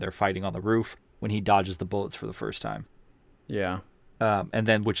 followed by where they're fighting on the roof when he dodges the bullets for the first time. Yeah. And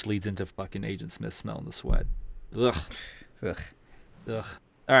then which leads into fucking Agent Smith smelling the sweat. Ugh. All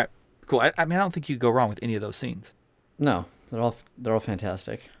right, cool. I mean, I don't think you could go wrong with any of those scenes. No, they're all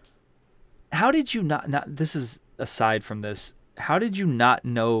fantastic. How did you not? This is aside from this. How did you not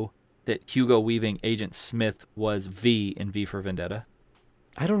know that Hugo Weaving Agent Smith was V in V for Vendetta?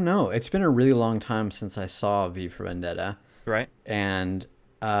 I don't know. It's been a really long time since I saw V for Vendetta. Right. And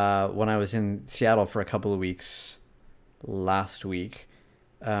when I was in Seattle for a couple of weeks last week,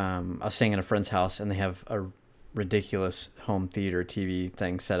 I was staying at a friend's house, and they have a ridiculous home theater TV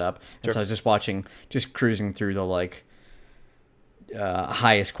thing set up. And so I was just cruising through the like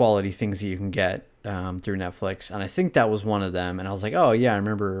highest quality things that you can get through Netflix, and I think that was one of them. And I was like, oh yeah, I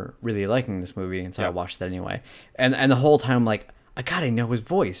remember really liking this movie, and so I watched that anyway. And the whole time, like, I gotta know his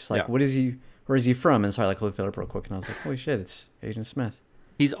voice. Like, where is he from? And so I like looked it up real quick, and I was like, holy shit, it's Agent Smith.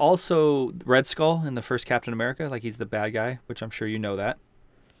 He's also Red Skull in the first Captain America. Like, he's the bad guy, which I'm sure you know that.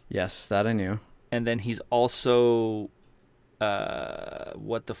 Yes, that I knew. And then he's also,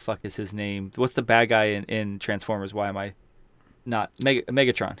 what the fuck is his name? What's the bad guy in Transformers? Why am I? not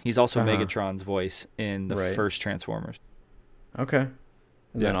Megatron. He's also Uh-huh. Megatron's voice in the Right. first Transformers. Okay.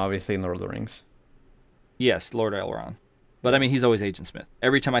 And then Yeah. obviously in Lord of the Rings. Yes, Lord Elrond. But I mean, he's always Agent Smith.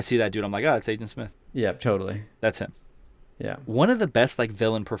 Every time I see that dude, I'm like, oh, it's Agent Smith. Yeah, totally. That's him. Yeah. One of the best like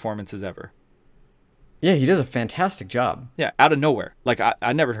villain performances ever. Yeah, he does a fantastic job. Yeah, out of nowhere. Like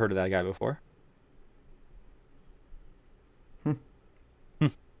I never heard of that guy before. All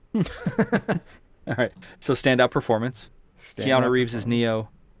right. So standout performance. Keanu Reeves is Neo.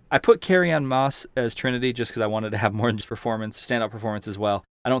 I put Carrie-Anne Moss as Trinity just because I wanted to have more than just performance, standout performance as well.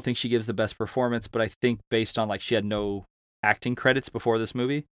 I don't think she gives the best performance, but I think based on like she had no acting credits before this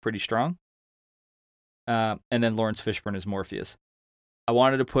movie, pretty strong. And then Lawrence Fishburne is Morpheus. I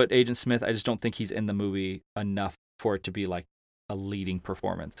wanted to put Agent Smith. I just don't think he's in the movie enough for it to be like a leading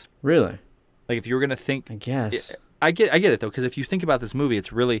performance. Really? Like if you were gonna think, I guess. I get it though, because if you think about this movie,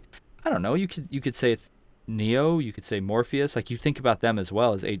 it's really, I don't know. You could say it's Neo. You could say Morpheus. Like you think about them as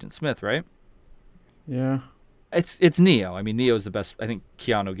well as Agent Smith, right? Yeah. It's Neo. I mean, Neo's the best. I think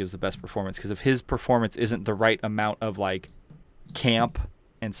Keanu gives the best performance because if his performance isn't the right amount of like camp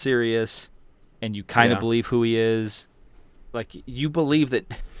and serious, and you kind of believe who he is, like you believe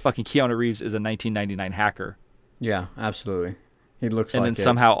that fucking Keanu Reeves is a 1999 hacker. Yeah, absolutely. He looks and like then it.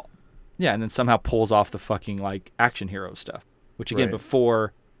 somehow, yeah, and then somehow pulls off the fucking like action hero stuff. Which again,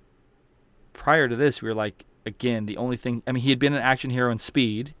 Right. prior to this, we were like, again, the only thing. I mean, he had been an action hero in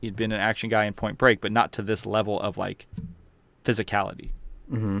Speed. He'd been an action guy in Point Break, but not to this level of like physicality.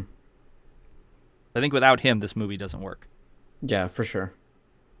 Mm-hmm. I think without him, this movie doesn't work. Yeah, for sure.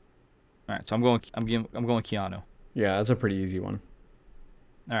 All right, so I'm going Keanu. Yeah, that's a pretty easy one.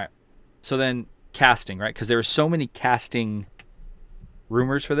 All right, so then casting, right? Because there were so many casting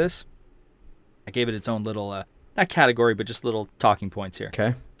rumors for this. I gave it its own little, not category, but just little talking points here.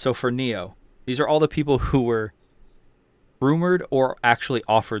 Okay. So for Neo, these are all the people who were rumored or actually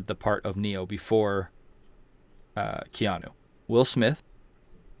offered the part of Neo before Keanu. Will Smith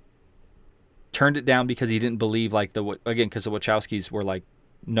turned it down because he didn't believe, like, because the Wachowskis were, like,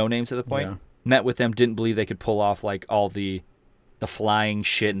 no names at the point. Yeah. Met with them, didn't believe they could pull off, like, all the flying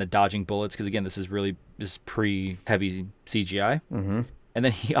shit and the dodging bullets, because, again, this is pre-heavy CGI. Mm-hmm. And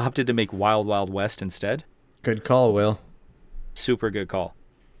then he opted to make Wild Wild West instead. Good call, Will. Super good call.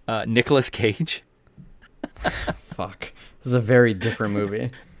 Nicolas Cage. Fuck. This is a very different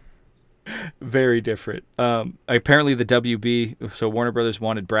movie. Very different. Apparently the WB, so Warner Brothers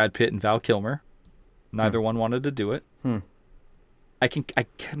wanted Brad Pitt and Val Kilmer. Neither one wanted to do it. Might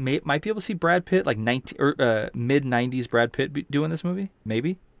be able to see Brad Pitt, like mid 90s Brad Pitt doing this movie.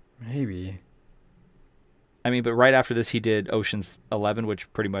 Maybe. I mean, but right after this, he did Ocean's 11,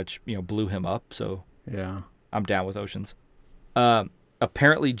 which pretty much blew him up. So Yeah. I'm down with Ocean's.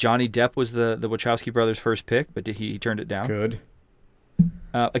 Apparently Johnny Depp was the Wachowski brothers' first pick, but he turned it down. Good.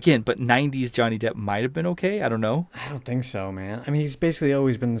 Again, but 90s Johnny Depp might have been okay. I don't know. I don't think so, man. I mean, he's basically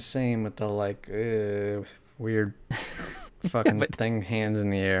always been the same with the, like, weird fucking thing, hands in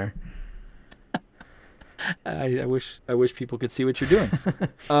the air. I wish people could see what you're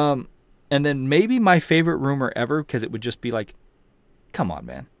doing. And then maybe my favorite rumor ever, because it would just be like, come on,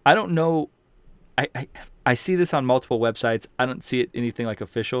 man. I don't know. I see this on multiple websites. I don't see it anything like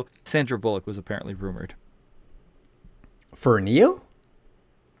official. Sandra Bullock was apparently rumored. For Neo?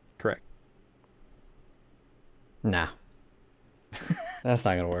 Correct. Nah. That's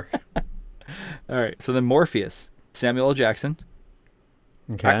not going to work. All right. So then Morpheus, Samuel L. Jackson.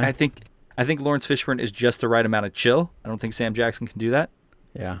 Okay. I think Lawrence Fishburne is just the right amount of chill. I don't think Sam Jackson can do that.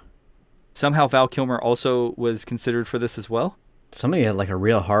 Yeah. Somehow Val Kilmer also was considered for this as well. Somebody had, like, a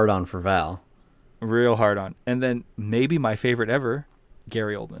real hard-on for Val. Real hard on. And then maybe my favorite ever,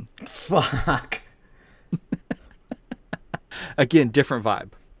 Gary Oldman. Fuck. Again, different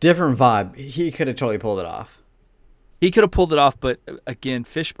vibe. Different vibe. He could have totally pulled it off. He could have pulled it off, but again,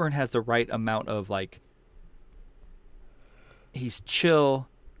 Fishburne has the right amount of, like, he's chill.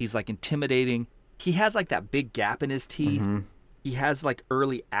 He's, like, intimidating. He has, like, that big gap in his teeth. Mm-hmm. He has, like,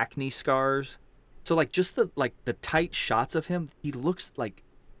 early acne scars. So, like, just the tight shots of him, he looks, like,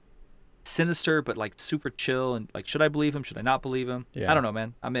 sinister, but, like, super chill. And, like, should I believe him? Should I not believe him? Yeah. I don't know,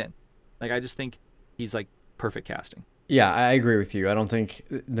 man. I'm in. Like, I just think he's, like, perfect casting. Yeah, I agree with you. I don't think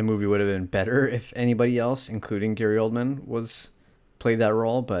the movie would have been better if anybody else, including Gary Oldman, played that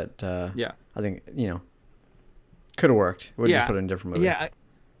role. But Yeah. I think, could have worked. Would have just put it in a different movie. Yeah.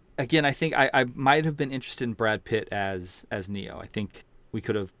 Again, I think I might have been interested in Brad Pitt as Neo. I think we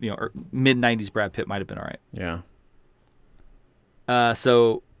could have, mid 90s Brad Pitt might have been all right. Yeah.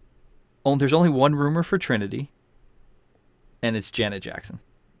 So there's only one rumor for Trinity, and it's Janet Jackson.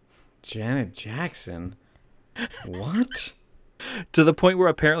 Janet Jackson? What? To the point where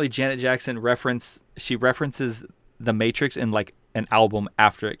apparently Janet Jackson references The Matrix in like an album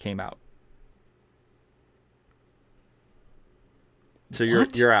after it came out. So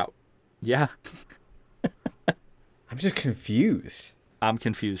you're out. Yeah. I'm just confused. I'm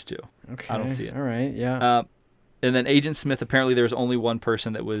confused too. Okay. I don't see it. All right. Yeah. And then Agent Smith, apparently there was only one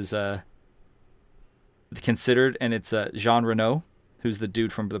person that was considered, and it's Jean Reno, who's the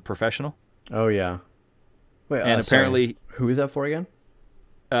dude from The Professional. Oh yeah. Wait. And apparently, sorry. Who is that for again?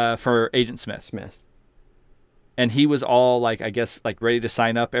 For Agent Smith. Smith. And he was all like, I guess, like ready to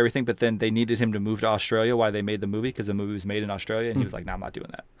sign up everything, but then they needed him to move to Australia while they made the movie because the movie was made in Australia, and he was like, "No, I'm not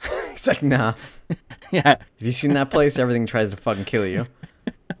doing that." It's like, nah. Yeah. Have you seen that place? Everything tries to fucking kill you.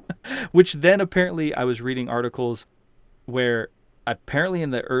 Which then apparently I was reading articles where apparently in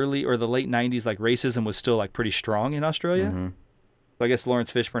the early or the late 90s, like racism was still like pretty strong in Australia. Mm-hmm. So I guess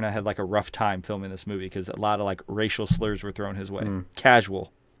Lawrence Fishburne had like a rough time filming this movie because a lot of like racial slurs were thrown his way.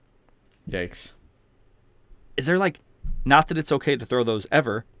 Casual. Yikes. Is there like, not that it's okay to throw those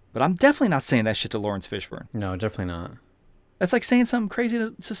ever, but I'm definitely not saying that shit to Lawrence Fishburne. No, definitely not. That's like saying something crazy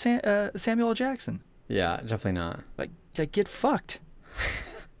to Samuel L. Jackson. Yeah, definitely not. Like get fucked.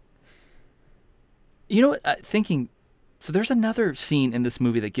 You know what? Thinking, so there's another scene in this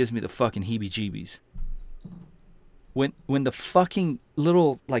movie that gives me the fucking heebie-jeebies. When the fucking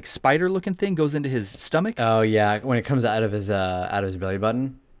little like spider-looking thing goes into his stomach. Oh yeah, when it comes out of his belly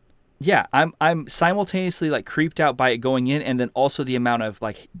button. Yeah, I'm simultaneously like creeped out by it going in, and then also the amount of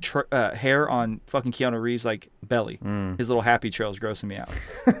like hair on fucking Keanu Reeves' like belly. His little happy trail is grossing me out.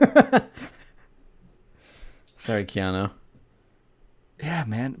 Sorry, Keanu. Yeah,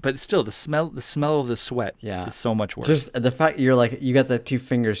 man, but still, the smell of the sweat is so much worse. Just the fact you're like you got the two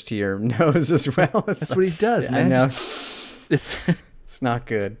fingers to your nose as well. That's like, what he does, man. I know. It's not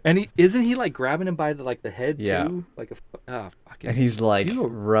good. And isn't he like grabbing him by the head yeah. too? Like fucking. And he's like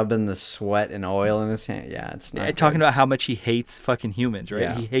rubbing the sweat and oil in his hand. Yeah, it's not. Talking about how much he hates fucking humans, right?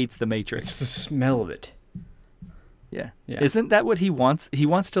 Yeah. He hates the Matrix. It's the smell of it. Yeah. Isn't that what he wants? He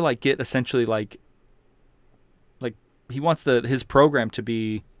wants to like get essentially like he wants his program to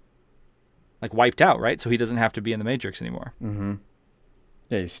be like wiped out, right? So he doesn't have to be in the Matrix anymore. Mm-hmm.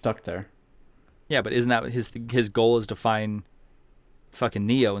 Yeah, he's stuck there. Yeah, but isn't that his goal is to find fucking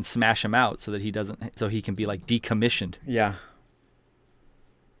Neo and smash him out so that he can be like decommissioned? Yeah.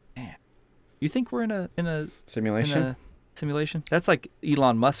 Man, you think we're in a simulation? Simulation? That's like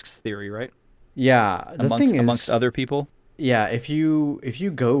Elon Musk's theory, right? Yeah. Amongst other people. Yeah, if you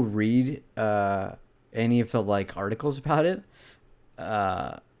go read any of the like articles about it,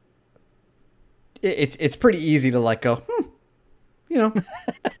 it's pretty easy to like go, it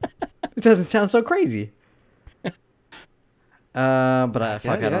doesn't sound so crazy. But I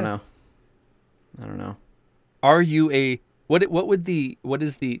don't know. I don't know. Are you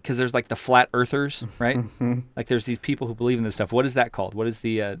because there's like the flat earthers, right? Like there's these people who believe in this stuff. What is that called? What is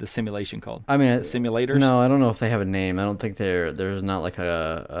the simulation called? I mean, the simulators? No, I don't know if they have a name. I don't think there's not like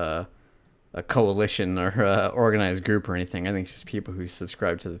a coalition or organized group or anything. I think just people who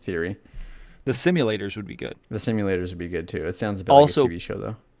subscribe to the theory. The simulators would be good. The simulators would be good too. It sounds a bit like a TV show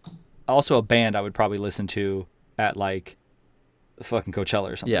though. Also a band I would probably listen to at like the fucking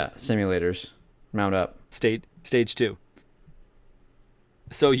Coachella or something. Yeah, simulators. Mount up. Stage 2.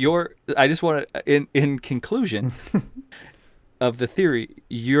 So I just want to, in conclusion of the theory,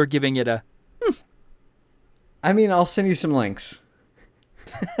 you're giving it a I mean, I'll send you some links.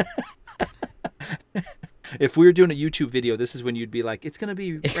 If we were doing a YouTube video, this is when you'd be like, it's gonna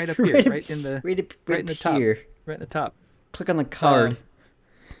be right up here, right in the top, right in the top. Click on the card.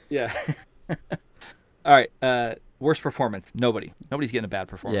 Yeah. All right. Worst performance. Nobody's getting a bad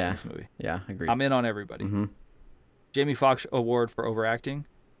performance in this movie. Yeah, agreed. I'm in on everybody. Mm-hmm. Jamie Foxx award for overacting.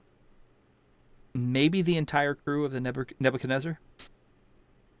 Maybe the entire crew of the Nebuchadnezzar.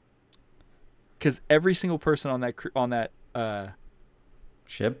 Because every single person on that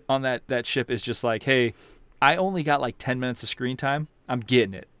ship on that ship is just like, hey, I only got like 10 minutes of screen time. I'm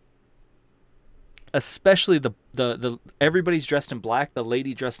getting it. Especially the everybody's dressed in black, the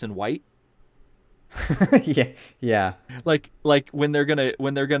lady dressed in white. yeah. Like when they're gonna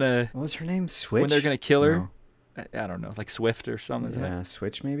what was her name? Switch? When they're gonna kill her. No. I don't know, like Swift or something. Yeah,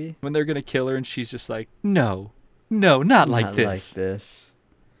 Switch maybe. When they're gonna kill her and she's just like, no, not like this.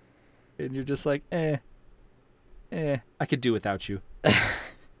 And you're just like, I could do without you.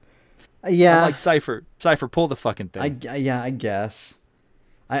 Yeah. I'm like Cypher, pull the fucking thing. I guess.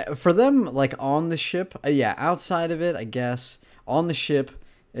 For them, like on the ship, outside of it, I guess on the ship,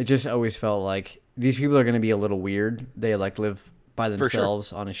 it just always felt like these people are gonna be a little weird. They like live by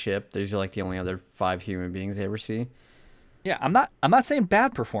themselves on a ship. There's like the only other 5 human beings they ever see. Yeah, I'm not saying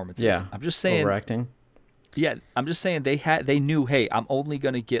bad performances. Yeah. I'm just saying overacting. Yeah, I'm just saying they knew, hey, I'm only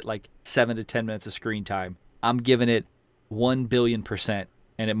going to get like 7 to 10 minutes of screen time. I'm giving it 1 billion%,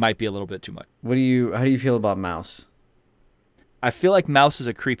 and it might be a little bit too much. How do you feel about Mouse? I feel like Mouse is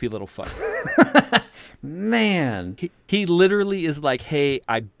a creepy little fuck. Man. He literally is like, hey,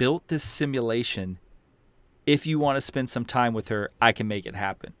 I built this simulation. If you want to spend some time with her, I can make it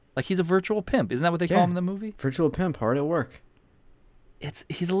happen. Like, he's a virtual pimp. Isn't that what they call him in the movie? Virtual pimp, hard at work.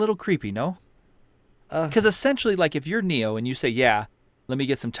 He's a little creepy, no? Because essentially, like, if you're Neo and you say, yeah, let me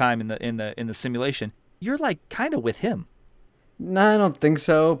get some time in the simulation, you're like kind of with him. No, I don't think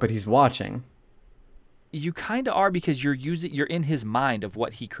so, but he's watching. You kind of are, because you're in his mind of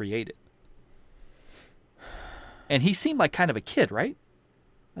what he created. And he seemed like kind of a kid, right?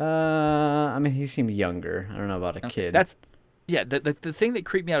 I mean, he seemed younger. I don't know about a kid. The thing that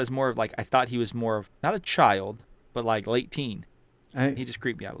creeped me out is more of like, I thought he was more of not a child, but like late teen. He just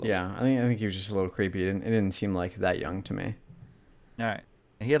creeped me out a little. Yeah, I think he was just a little creepy. It didn't seem like that young to me. All right,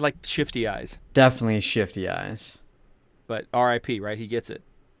 and he had like shifty eyes. Definitely shifty eyes. But R.I.P. Right? He gets it.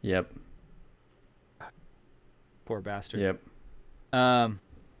 Yep. Poor bastard. Yep. But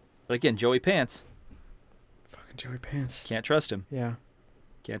again, Joey Pants. Fucking Joey Pants. Can't trust him. Yeah.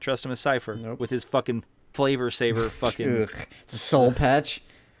 Can't trust him as Cypher. Nope. With his fucking flavor saver fucking soul patch.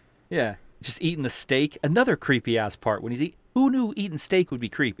 Yeah. Just eating the steak. Another creepy ass part when who knew eating steak would be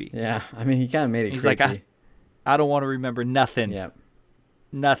creepy? Yeah. I mean, he kind of made it He's creepy. like, I don't want to remember nothing. Yep.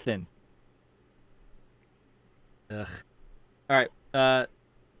 Nothing. Ugh. All right.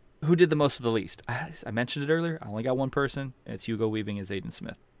 Who did the most of the least? I mentioned it earlier. I only got one person, and it's Hugo Weaving as Aiden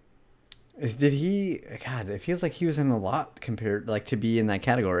Smith. Did he? God, it feels like he was in a lot compared, like, to be in that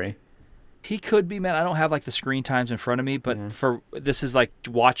category. He could be, man. I don't have like the screen times in front of me, but this is like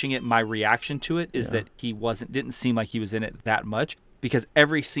watching it. My reaction to it is that he didn't seem like he was in it that much, because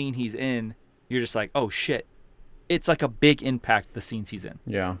every scene he's in, you're just like, oh shit. It's like a big impact, the scenes he's in.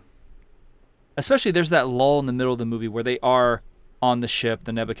 Yeah. Especially there's that lull in the middle of the movie where they are on the ship,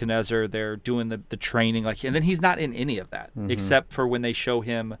 the Nebuchadnezzar, they're doing the training, like, and then he's not in any of that, except for when they show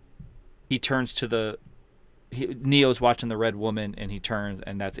him, he turns to Neo's watching the red woman, and he turns,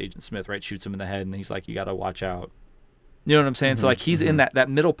 and that's Agent Smith, right? Shoots him in the head, and he's like, you got to watch out. You know what I'm saying? So, like, he's in that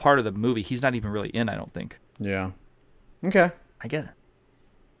middle part of the movie. He's not even really in, I don't think. Yeah. Okay. I get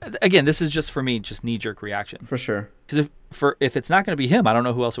it. Again, this is just, for me, just knee-jerk reaction. For sure. Because if it's not going to be him, I don't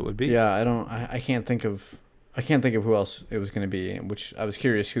know who else it would be. Yeah, I can't think of who else it was going to be, which I was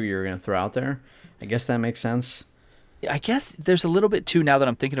curious who you were going to throw out there. I guess that makes sense. I guess there's a little bit too, now that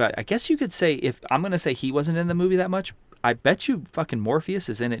I'm thinking about it. I guess you could say, if I'm going to say he wasn't in the movie that much, I bet you fucking Morpheus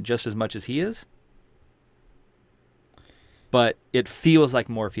is in it just as much as he is. But it feels like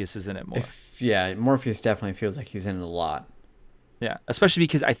Morpheus is in it more. Morpheus definitely feels like he's in it a lot. Yeah, especially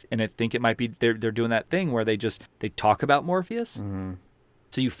because I think it might be they're doing that thing where they talk about Morpheus,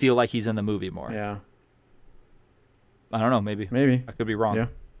 so you feel like he's in the movie more. Yeah. I don't know, maybe I could be wrong. Yeah.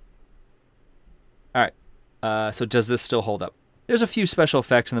 All right. So does this still hold up? There's a few special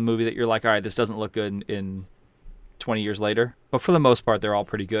effects in the movie that you're like, all right, this doesn't look good in 20 years later. But for the most part, they're all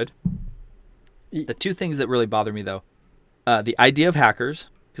pretty good. The two things that really bother me, though, the idea of hackers,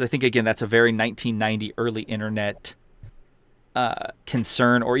 because I think, again, that's a very 1990 early internet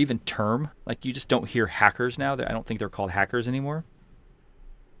concern, or even term. Like, you just don't hear hackers now. I don't think they're called hackers anymore.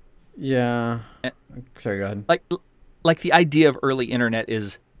 Yeah. Sorry, go ahead. Like the idea of early internet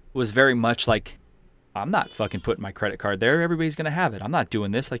was very much like, I'm not fucking putting my credit card there. Everybody's going to have it. I'm not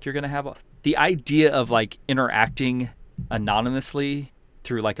doing this. Like, you're going to have the idea of like interacting anonymously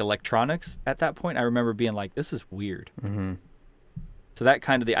through like electronics at that point. I remember being like, this is weird. Mm-hmm. So that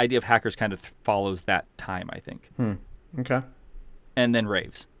kind of, the idea of hackers kind of follows that time, I think. Okay. And then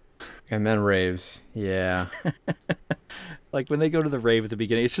raves. Yeah. Like when they go to the rave at the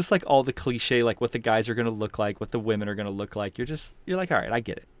beginning, it's just like all the cliche, like what the guys are going to look like, what the women are going to look like. You're like, all right, I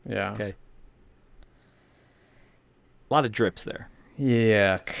get it. Yeah. Okay. A lot of drips there.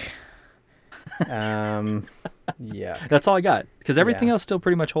 Yuck. Yeah. That's all I got, because everything else still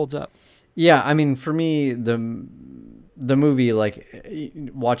pretty much holds up. Yeah, I mean, for me, the movie, like,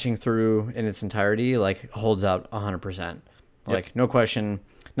 watching through in its entirety, like, holds out 100%. Like, no question,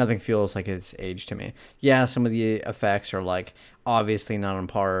 nothing feels like it's aged to me. Yeah, some of the effects are, like, obviously not on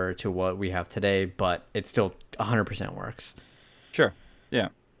par to what we have today, but it still 100% works. Sure. Yeah.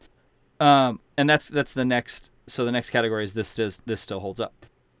 And that's the next. So the next category is this still holds up.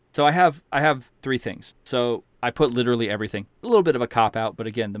 So I have three things. So I put literally everything. A little bit of a cop out, but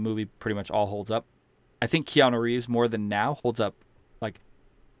again, the movie pretty much all holds up. I think Keanu Reeves, more than now, holds up like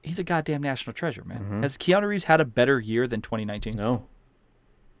he's a goddamn national treasure, man. Has Keanu Reeves had a better year than 2019? No.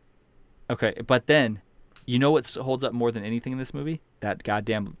 Okay, but then, you know what holds up more than anything in this movie? That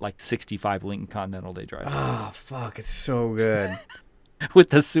goddamn, like, 65 Lincoln Continental they drive. Oh, fuck. It's so good.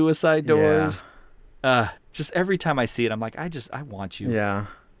 With the suicide doors. Just every time I see it, I'm like, I want you. Yeah.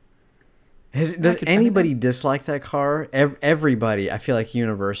 Does anybody dislike that car? Everybody, I feel like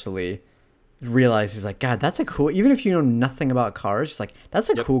universally realizes, like, God, that's a cool, even if you know nothing about cars, it's like, that's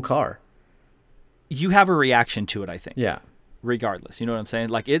a cool car. You have a reaction to it, I think. Yeah. Regardless. You know what I'm saying?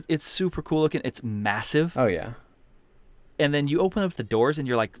 Like, it's super cool looking. It's massive. Oh, yeah. And then you open up the doors and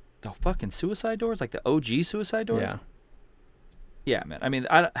you're like, the fucking suicide doors? Like the OG suicide doors? Yeah. Yeah, man. I mean,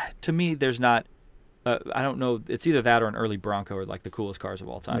 to me, there's not, I don't know, it's either that or an early Bronco or like the coolest cars of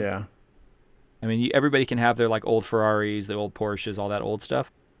all time. Yeah. I mean, everybody can have their like old Ferraris, the old Porsches, all that old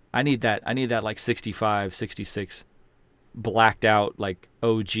stuff. I need that like 65, 66 blacked out like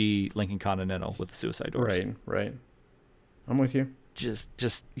OG Lincoln Continental with the suicide doors. Right. I'm with you.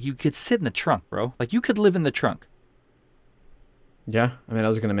 Just you could sit in the trunk, bro. Like you could live in the trunk. Yeah. I mean, I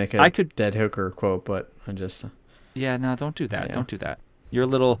was going to make a dead hooker quote, but I just... Yeah, no, don't do that. Yeah. Don't do that. You're a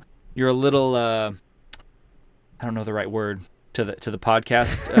little I don't know the right word to the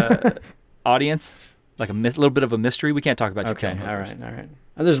podcast audience. Like a little bit of a mystery. We can't talk about your Okay, camera. all right.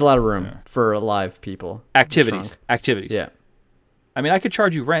 And there's a lot of room for live people. Activities. Yeah. I mean, I could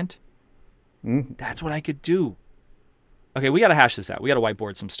charge you rent. That's what I could do. Okay, we got to hash this out. We got to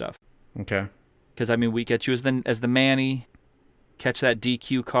whiteboard some stuff. Okay. Because, I mean, we get you as the Manny, catch that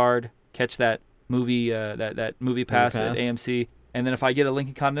DQ card, catch that movie that movie pass at AMC, and then if I get a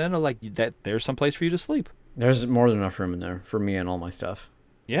Lincoln Continental, like that, there's some place for you to sleep. There's more than enough room in there for me and all my stuff.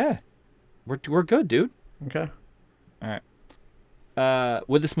 Yeah, we're good, dude. Okay. All right.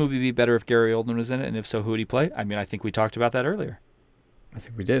 Would this movie be better if Gary Oldman was in it, and if so, who would he play? I mean, I think we talked about that earlier. I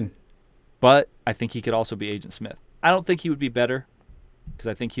think we did. But I think he could also be Agent Smith. I don't think he would be better because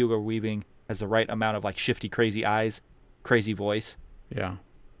I think Hugo Weaving has the right amount of like shifty, crazy eyes, crazy voice. Yeah.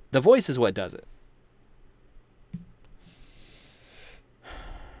 The voice is what does it.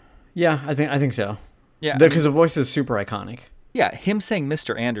 Yeah, I think so. Yeah, because the voice is super iconic. Yeah, him saying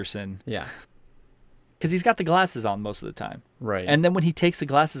Mr. Anderson. Yeah. Because he's got the glasses on most of the time. Right. And then when he takes the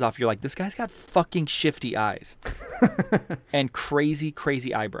glasses off, you're like, this guy's got fucking shifty eyes. And crazy,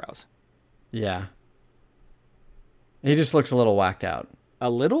 crazy eyebrows. Yeah. He just looks a little whacked out. A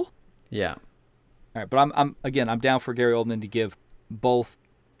little? Yeah. All right, but I'm down for Gary Oldman to give both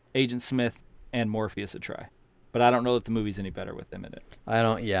Agent Smith and Morpheus a try. But I don't know that the movie's any better with him in it.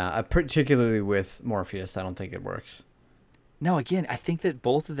 Particularly with Morpheus, I don't think it works. No, again, I think that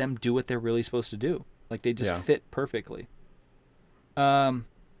both of them do what they're really supposed to do. Like, they just fit perfectly. At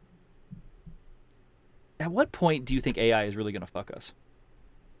what point do you think AI is really going to fuck us?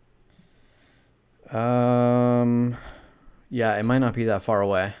 Yeah, it might not be that far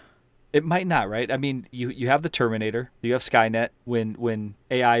away. It might not, right? I mean, you have the Terminator, you have Skynet when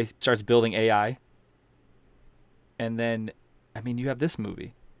AI starts building AI, and then, I mean, you have this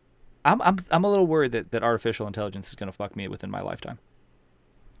movie. I'm a little worried that artificial intelligence is going to fuck me within my lifetime.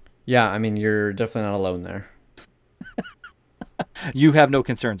 Yeah, I mean, you're definitely not alone there. You have no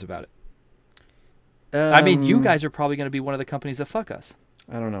concerns about it. I mean, you guys are probably going to be one of the companies that fuck us.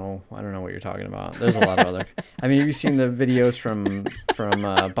 I don't know what you're talking about. There's a lot of other. I mean, have you seen the videos from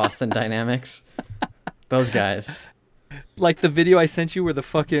Boston Dynamics? Those guys. Like the video I sent you where the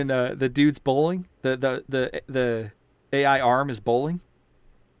fucking the dude's bowling, the AI arm is bowling.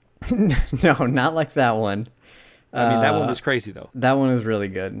 No, not like that one. I mean, that one was crazy though. That one is really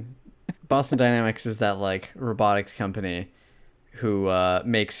good. Boston Dynamics is that like robotics company who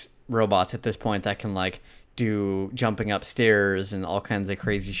makes robots at this point that can like do jumping upstairs and all kinds of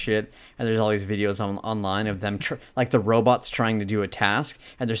crazy shit. And there's all these videos online of them like the robots trying to do a task,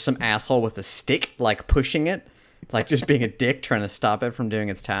 and there's some asshole with a stick like pushing it, like just being a dick trying to stop it from doing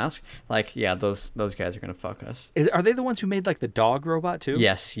its task. Like, yeah, those guys are gonna fuck us. Are they the ones who made like the dog robot too?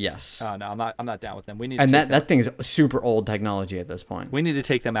 Yes. Oh no, I'm not down with them. We need and that thing's super old technology at this point. We need to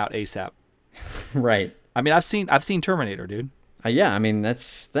take them out ASAP. Right. I mean, I've seen Terminator, dude. Yeah, I mean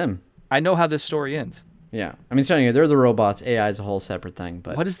that's them. I know how this story ends. Yeah, I mean, starting here, they're the robots. AI is a whole separate thing.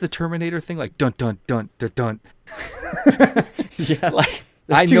 But what is the Terminator thing like? Dun dun dun dun dun. Yeah, like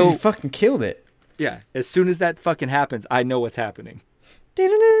I know, he fucking killed it. Yeah, as soon as that fucking happens, I know what's happening.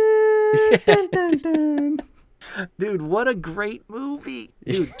 Dun, dun, dun. Dude, what a great movie!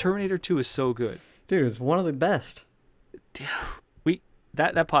 Dude, Terminator 2 is so good. Dude, it's one of the best. Dude,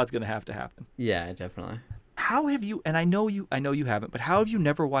 that pod's gonna have to happen. Yeah, definitely. How have you? And I know you haven't, but how have you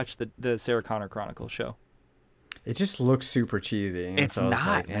never watched the Sarah Connor Chronicles show? It just looks super cheesy. And It's so not,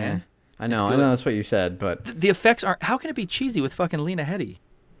 like, man. I know that's what you said, but The effects aren't. How can it be cheesy with fucking Lena Headey?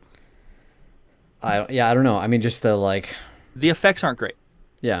 I don't know. I mean, just the like. The effects aren't great.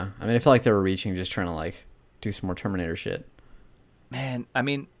 Yeah, I mean, I feel like they were reaching, just trying to like do some more Terminator shit. Man, I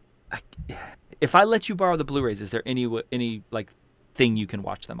mean, if I let you borrow the Blu-rays, is there any like thing you can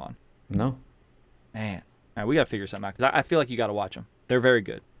watch them on? No. Man, all right, we gotta figure something out because I feel like you gotta watch them. They're very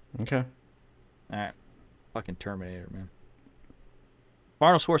good. Okay. All right, fucking Terminator, man. If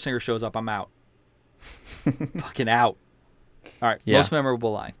Arnold Schwarzenegger shows up, I'm out. Fucking out. All right, Yeah. most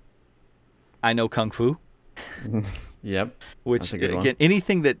memorable line. I know Kung Fu. Yep. Which, That's a good one. again,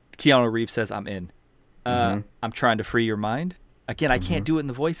 anything that Keanu Reeves says, I'm in. I'm trying to free your mind. Again, I can't do it in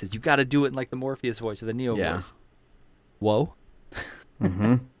the voices. You got to do it in like the Morpheus voice or the Neo voice. Whoa.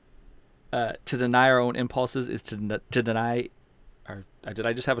 To deny our own impulses is to deny. Or did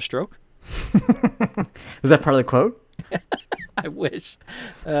I just have a stroke? Is that part of the quote? I wish.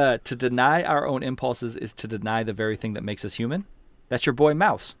 To deny our own impulses is to deny the very thing that makes us human. That's your boy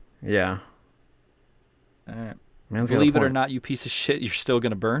Mouse. Yeah. All right. Man's got a Believe it or point. not, you piece of shit, you're still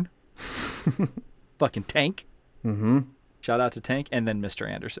gonna burn. Fucking Tank. Shout out to Tank, and then Mr.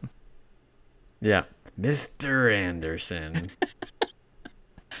 Anderson. Yeah. Mr. Anderson.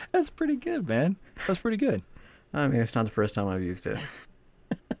 That's pretty good, man. That's pretty good. I mean, it's not the first time I've used it.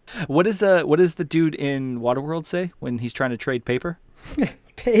 What does the dude in Waterworld say when he's trying to trade paper?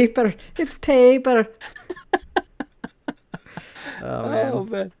 Paper. It's paper. Oh, man. Oh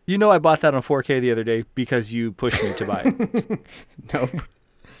man! You know I bought that on 4K the other day because you pushed me to buy it. Nope.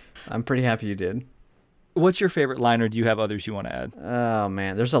 I'm pretty happy you did. What's your favorite line, or do you have others you want to add? Oh,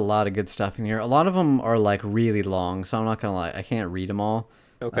 man. There's a lot of good stuff in here. A lot of them are like really long, so I'm not going to lie. I can't read them all.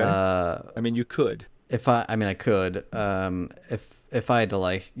 Okay. I mean, you could. I could. If I had to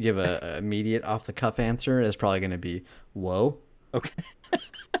like give a immediate off the cuff answer, it's probably going to be whoa. Okay.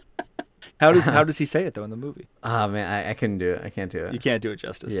 How does he say it though in the movie? Oh man, I couldn't do it. I can't do it. You can't do it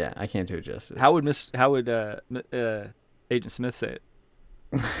justice. Yeah, I can't do it justice. How would Agent Smith say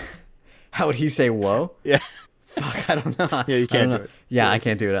it? How would he say whoa? Yeah. Fuck, I don't know. Yeah, you can't I don't do know. it. Yeah, I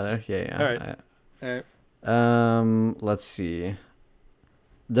can't do it either. Yeah. All right. All right. Let's see.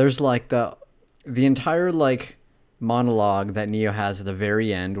 There's like the entire like monologue that Neo has at the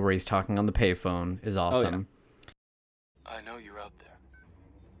very end where he's talking on the payphone is awesome. I know you're out there.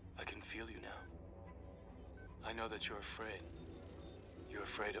 I can feel you now. I know that you're afraid. You're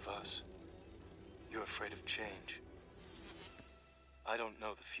afraid of us. You're afraid of change. I don't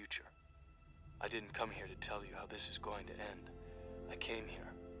know the future. I didn't come here to tell you how this is going to end. I came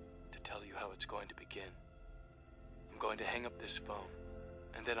here to tell you how it's going to begin. I'm going to hang up this phone,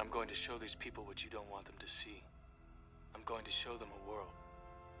 and then I'm going to show these people what you don't want them to see. I'm going to show them a world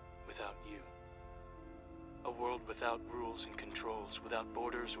without you. A world without rules and controls, without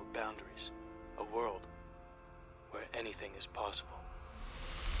borders or boundaries. A world where anything is possible.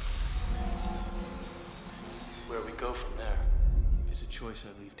 Where we go from there is a choice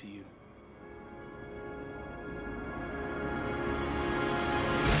I leave to you.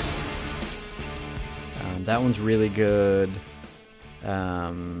 That one's really good.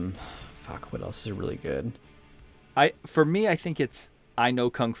 Fuck, what else is really good? For me, I think it's I know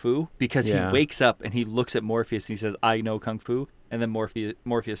Kung Fu because he wakes up and he looks at Morpheus and he says, I know Kung Fu. And then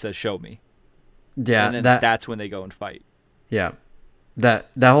Morpheus says, show me. Yeah. And then that's when they go and fight. Yeah. That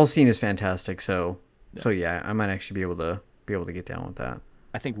whole scene is fantastic. So yeah, I might actually be able to get down with that.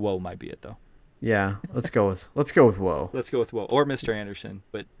 I think Whoa might be it though. Yeah. Let's go with Whoa. Let's go with Whoa or Mr. Anderson,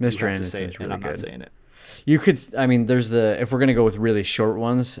 but Mr. Anderson's really and I'm good. not saying it. You could, I mean, if we're going to go with really short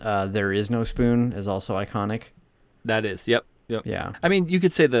ones, There Is No Spoon is also iconic. That is. Yep. Yeah. I mean, you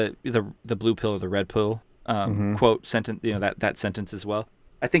could say the blue pill or the red pill quote sentence, that sentence as well.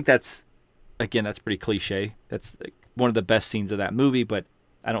 I think that's pretty cliche. That's like one of the best scenes of that movie, but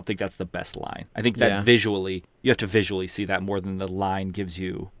I don't think that's the best line. I think that visually, you have to visually see that more than the line gives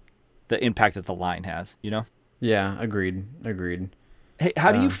you the impact that the line has, Yeah, agreed. Hey,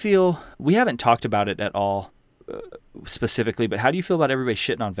 how do you feel? We haven't talked about it at all specifically, but how do you feel about everybody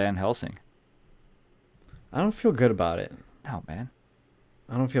shitting on Van Helsing? I don't feel good about it. No, man.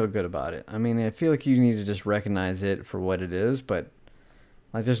 I don't feel good about it. I mean, I feel like you need to just recognize it for what it is, but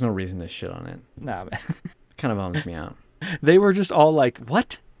like, there's no reason to shit on it. Nah, man. It kind of bums me out. They were just all like,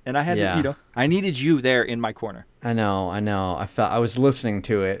 "What?" And I had to, I needed you there in my corner. I know. I was listening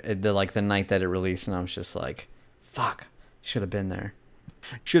to it the night that it released, and I was just like, "Fuck, should have been there."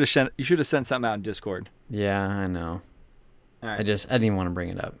 You should have sent something out in Discord. Yeah, I know. All right. I didn't even want to bring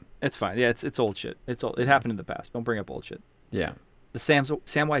it up. It's fine. Yeah, it's old shit. It happened in the past. Don't bring up old shit. Yeah. The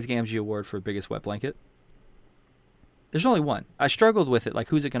Samwise Gamgee Award for biggest wet blanket. There's only one. I struggled with it, like,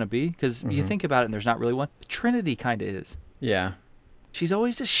 who's it going to be? Because you think about it and there's not really one. Trinity kind of is. Yeah. She's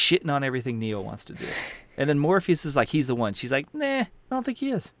always just shitting on everything Neo wants to do. And then Morpheus is like, he's the one. She's like, nah, I don't think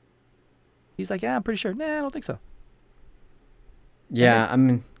he is. He's like, yeah, I'm pretty sure. Nah, I don't think so. Yeah, I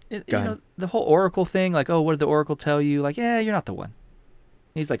mean, You know, the whole Oracle thing, like, oh, what did the Oracle tell you? Like, yeah, you're not the one.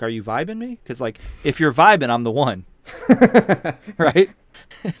 He's like, are you vibing me? Because, like, if you're vibing, I'm the one. Right?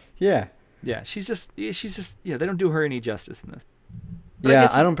 Yeah. Yeah, she's just, they don't do her any justice in this. But Yeah,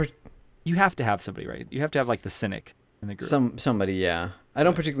 I guess you have to have somebody, right? You have to have, like, the cynic in the group. Somebody, yeah. I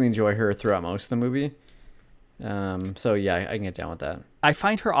don't particularly enjoy her throughout most of the movie. So yeah, I can get down with that. I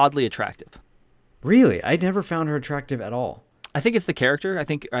find her oddly attractive. Really? I never found her attractive at all. I think it's the character. I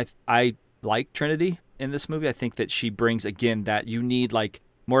think I like Trinity in this movie. I think that she brings, again, that you need, like,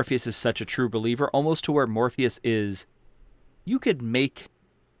 Morpheus is such a true believer, almost to where Morpheus is, you could make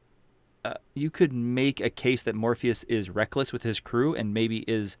a case that Morpheus is reckless with his crew and maybe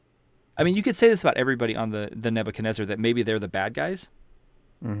is, I mean, you could say this about everybody on the Nebuchadnezzar, that maybe they're the bad guys.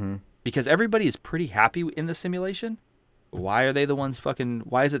 Mm-hmm. Because everybody is pretty happy in the simulation. Why are they the ones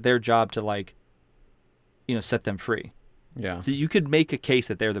why is it their job to, like, you know, set them free? Yeah. So you could make a case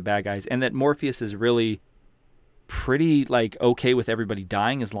that they're the bad guys and that Morpheus is really pretty, like, okay with everybody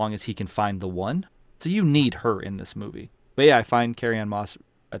dying as long as he can find the one. So you need her in this movie. But yeah, I find Carrie-Anne Moss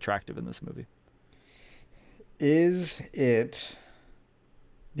attractive in this movie. Is it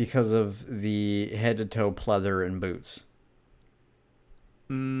because of the head-to-toe pleather and boots?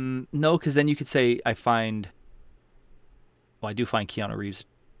 No, because then you could say I do find Keanu Reeves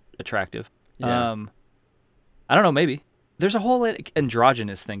attractive. Yeah. I don't know, maybe. There's a whole, like,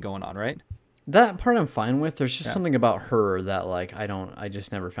 androgynous thing going on, right? That part I'm fine with. There's just something about her that, like, I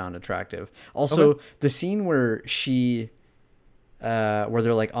just never found attractive. Also, the scene where where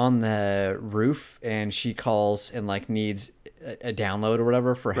they're, like, on the roof and she calls and, like, needs a download or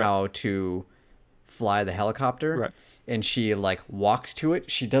whatever for how to fly the helicopter. Right. And she, like, walks to it.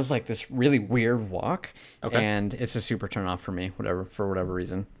 She does, like, this really weird walk. Okay. And it's a super turn off for me, for whatever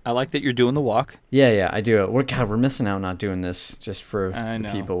reason. I like that you're doing the walk. Yeah, I do it. We're missing out not doing this just for the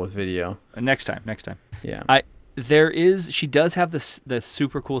people with video. Next time. Yeah. She does have the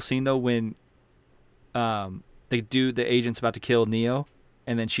super cool scene, though, when the agent's about to kill Neo,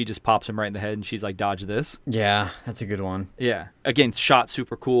 and then she just pops him right in the head, and she's like, dodge this. Yeah, that's a good one. Yeah. Again, shot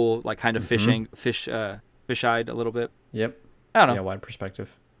super cool, like, kind of fish-eyed a little bit. Yep. I don't know. Yeah, wide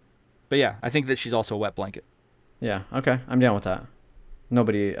perspective. But yeah, I think that she's also a wet blanket. Yeah, okay. I'm down with that.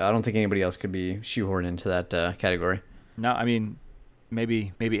 I don't think anybody else could be shoehorned into that category. No, I mean,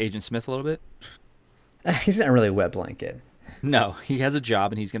 maybe Agent Smith a little bit. He's not really a wet blanket. No, he has a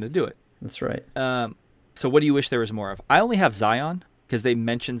job and he's going to do it. That's right. So what do you wish there was more of? I only have Zion because they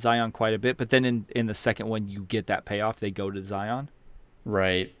mention Zion quite a bit, but then in the second one you get that payoff. They go to Zion.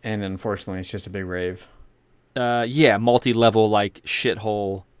 Right, and unfortunately it's just a big rave. Yeah, multi-level, like,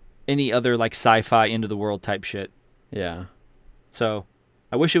 shithole, any other, like, sci-fi end of the world type shit. Yeah. So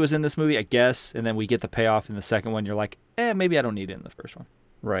I wish it was in this movie, I guess, and then we get the payoff in the second one. You're like, maybe I don't need it in the first one.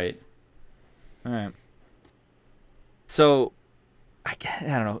 Right. All right. So I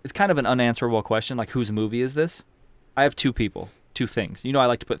don't know. It's kind of an unanswerable question, like, whose movie is this? I have two things. You know, I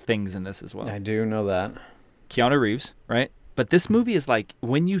like to put things in this as well. I do know that. Keanu Reeves, right? But this movie is like,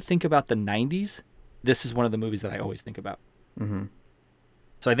 when you think about the 90s, this is one of the movies that I always think about. Mm-hmm.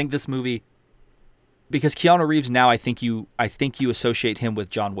 So I think this movie, because Keanu Reeves now, I think you associate him with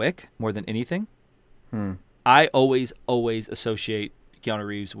John Wick more than anything. I always associate Keanu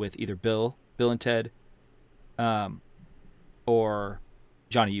Reeves with either Bill and Ted, or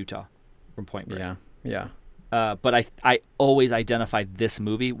Johnny Utah from Point Break. Yeah. But I always identify this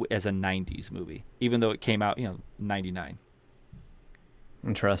movie as a 90s movie, even though it came out, 99.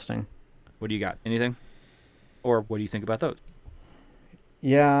 Interesting. What do you got? Anything? Or what do you think about those?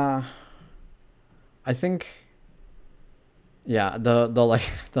 Yeah. I think the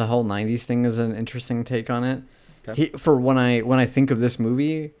whole 90s thing is an interesting take on it. Okay. When I think of this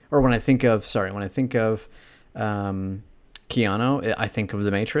movie, or when I think of Keanu, I think of The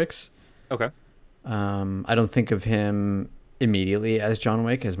Matrix. Okay. I don't think of him immediately as John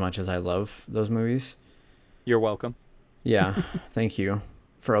Wick, as much as I love those movies. You're welcome. Yeah. Thank you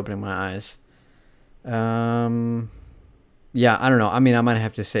for opening my eyes. Yeah, I don't know. I mean, I might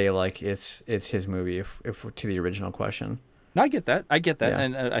have to say, like, it's his movie if to the original question. No, I get that. Yeah.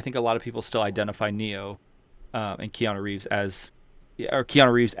 And I think a lot of people still identify Neo and Keanu Reeves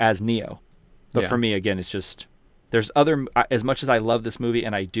as Neo. But for me, again, it's just, there's other, as much as I love this movie,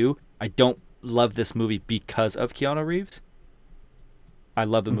 and I don't love this movie because of Keanu Reeves. I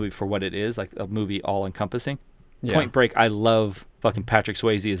love the movie for what it is, like a movie all encompassing. Yeah. Point Break, I love fucking Patrick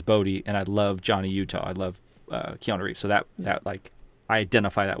Swayze as Bodhi, and I love Johnny Utah. I love Keanu Reeves. So that like, I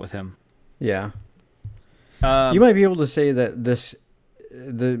identify that with him. Yeah. You might be able to say that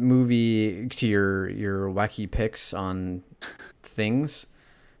the movie, to your wacky picks on things,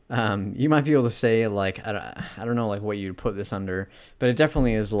 you might be able to say, like, I don't know, like, what you'd put this under, but it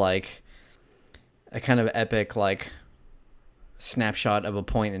definitely is like a kind of epic, like, snapshot of a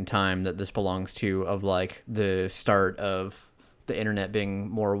point in time that this belongs to, of like the start of the internet being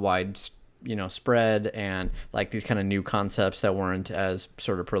more wide, spread, and like these kind of new concepts that weren't as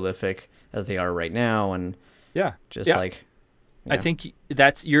sort of prolific as they are right now. And like, I think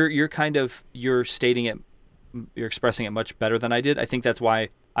that's you're stating it, you're expressing it much better than I did. I think that's why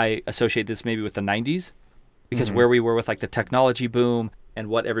I associate this maybe with the 90s, because where we were with like the technology boom and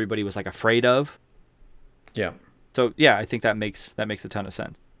what everybody was like afraid of. Yeah. So yeah, I think that makes a ton of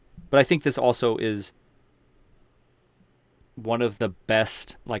sense. But I think this also is one of the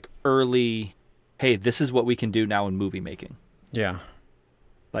best, like, early, hey, this is what we can do now in movie making. Yeah.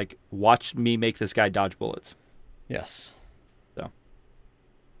 Like, watch me make this guy dodge bullets. Yes. So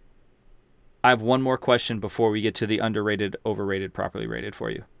I have one more question before we get to the underrated, overrated, properly rated for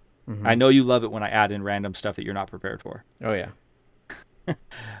you. I know you love it when I add in random stuff that you're not prepared for. Oh yeah.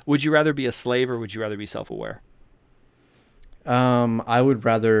 Would you rather be a slave or would you rather be self-aware? I would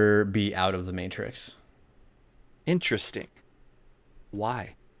rather be out of the Matrix. Interesting.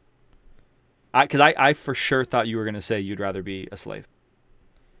 Why? Because I for sure thought you were going to say you'd rather be a slave.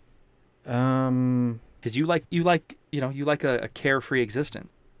 Because you like a carefree existence.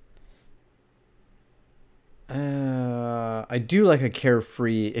 I do like a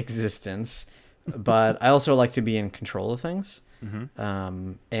carefree existence, but I also like to be in control of things.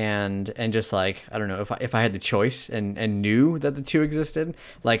 And just like, I don't know, if I had the choice and knew that the two existed,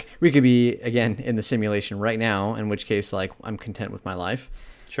 like we could be again in the simulation right now, in which case like I'm content with my life.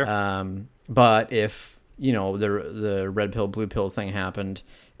 Sure. But if the red pill, blue pill thing happened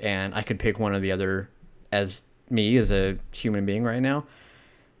and I could pick one or the other as me as a human being right now,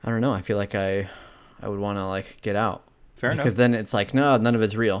 I don't know. I feel like I would want to like get out. Fair enough. Because then it's like, no, none of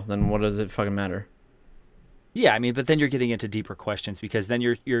it's real. Then what does it fucking matter? Yeah, I mean, but then you're getting into deeper questions, because then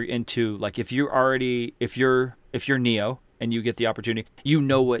you're into like, if you're Neo and you get the opportunity,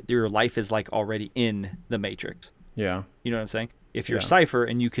 what your life is like already in the Matrix. Yeah. You know what I'm saying? If you're Cypher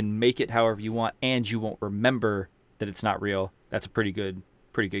and you can make it however you want and you won't remember that it's not real, that's a pretty good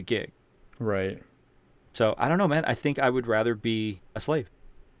gig. Right. So I don't know, man. I think I would rather be a slave.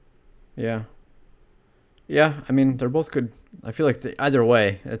 Yeah. Yeah, I mean, they're both good. I feel like either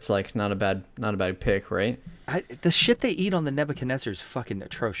way, it's like not a bad pick, right? The shit they eat on the Nebuchadnezzar is fucking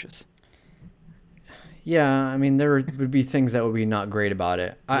atrocious. Yeah, I mean, there would be things that would be not great about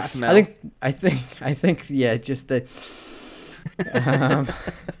it. The smell. I think, yeah, just the.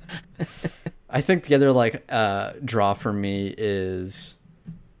 I think the other like draw for me is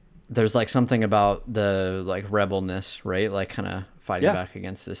there's like something about the like rebelness, right? Like kind of fighting back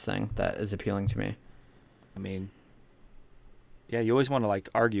against this thing that is appealing to me. I mean, yeah, you always want to like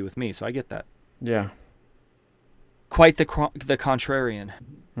argue with me, so I get that. Yeah. Quite the contrarian.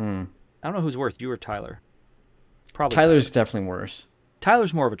 I don't know who's worse, you or Tyler. Probably Tyler's definitely worse.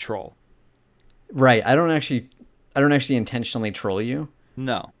 Tyler's more of a troll. Right. I don't actually intentionally troll you.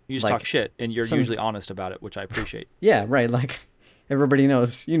 No, you just like, talk shit, and you're usually honest about it, which I appreciate. Yeah, right. Like everybody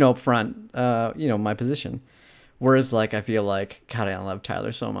knows, up front, my position. Whereas, like, I feel like, God, I love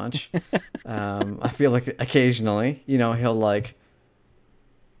Tyler so much. I feel like occasionally, he'll like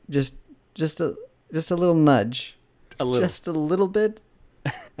just a little nudge, just a little bit,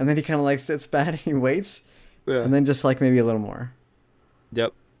 and then he kind of like sits back and he waits, and then just like maybe a little more.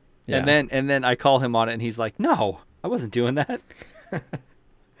 Yep. Yeah. And then I call him on it, and he's like, "No, I wasn't doing that."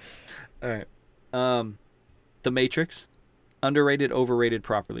 All right. The Matrix, underrated, overrated,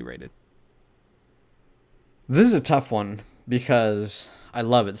 properly rated. This is a tough one because I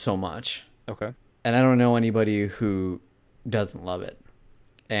love it so much. Okay. And I don't know anybody who doesn't love it.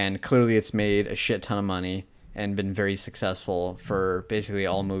 And clearly it's made a shit ton of money and been very successful for basically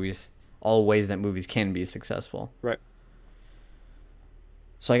all ways that movies can be successful. Right.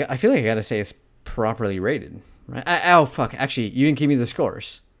 So I feel like I got to say it's properly rated. Right? Oh, fuck. Actually, you didn't give me the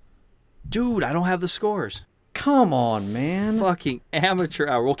scores. Dude, I don't have the scores. Come on, man. Fucking amateur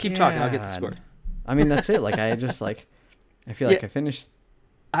hour. We'll keep talking. I'll get the scores. I mean, that's it. Like, I just, like, I feel like I finished.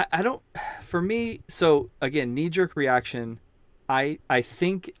 I don't, for me, so, again, knee-jerk reaction, I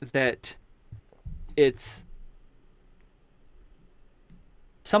think that it's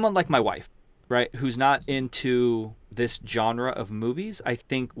someone like my wife, right, who's not into this genre of movies, I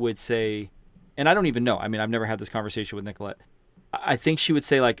think would say, and I don't even know. I mean, I've never had this conversation with Nicolette. I think she would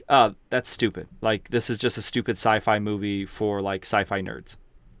say like, "Oh, that's stupid. Like, this is just a stupid sci-fi movie for like sci-fi nerds."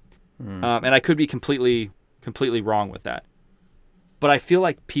 And I could be completely wrong with that. But I feel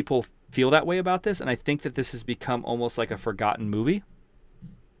like people feel that way about this, and I think that this has become almost like a forgotten movie.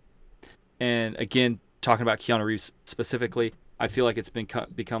 And again, talking about Keanu Reeves specifically, I feel like it's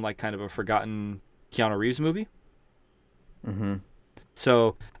become like kind of a forgotten Keanu Reeves movie. Mm-hmm.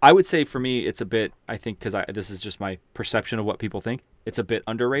 So I would say for me, it's a bit, I think, because this is just my perception of what people think, it's a bit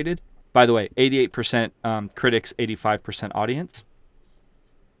underrated. By the way, 88% critics, 85% audience.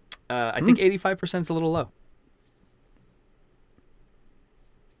 I think 85% is a little low.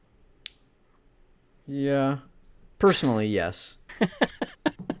 Yeah. Personally, yes.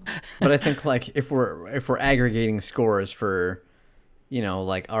 But I think like if we're aggregating scores for,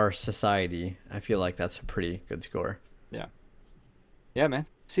 like our society, I feel like that's a pretty good score. Yeah. Yeah, man.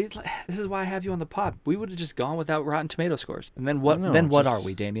 See, this is why I have you on the pod. We would have just gone without Rotten Tomato scores. And then what? What are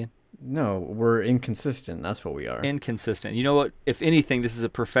we, Damien? No, we're inconsistent. That's what we are. Inconsistent. You know what? If anything, this is a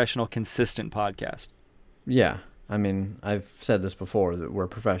professional, consistent podcast. Yeah. I mean, I've said this before that we're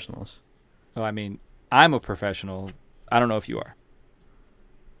professionals. Oh, I mean, I'm a professional. I don't know if you are.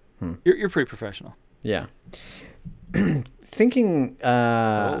 You're pretty professional. Yeah. Thinking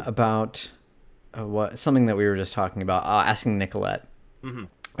about something that we were just talking about, asking Nicolette. Mm-hmm.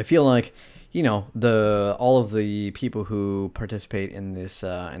 I feel like all of the people who participate in this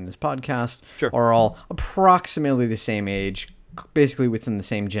podcast are all approximately the same age, basically within the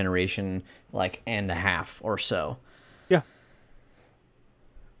same generation, like and a half or so. Yeah.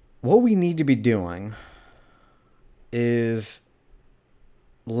 What we need to be doing is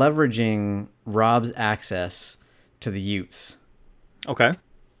leveraging Rob's access to the youths. Okay.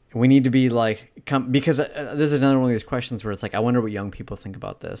 We need to be like, because this is another one of these questions where it's like, I wonder what young people think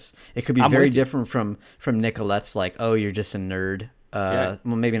about this. It could be very different from Nicolette's like, oh, you're just a nerd. Well,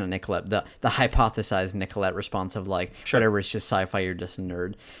 maybe not Nicolette. The hypothesized Nicolette response of like, whatever, it's just sci-fi, you're just a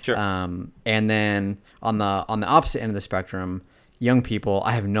nerd. Sure. And then on the opposite end of the spectrum, young people,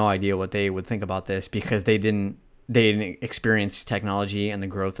 I have no idea what they would think about this because they didn't experience technology and the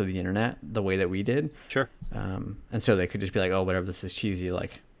growth of the internet the way that we did. Sure. And so they could just be like, oh, whatever, this is cheesy.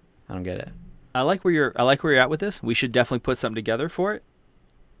 Like, I don't get it. I like where you're at with this. We should definitely put something together for it.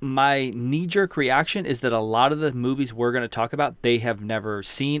 My knee-jerk reaction is that a lot of the movies we're going to talk about, they have never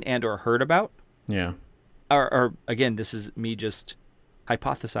seen and or heard about. Yeah. Or again, this is me just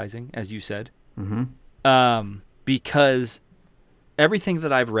hypothesizing, as you said. Mm-hmm. Because everything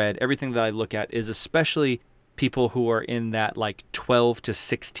that I've read, everything that I look at is especially people who are in that like 12 to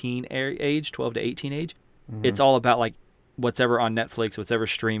 16 age, 12 to 18 age. Mm-hmm. It's all about like what's ever on Netflix, what's ever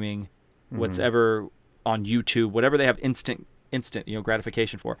streaming, what's ever on YouTube, whatever they have instant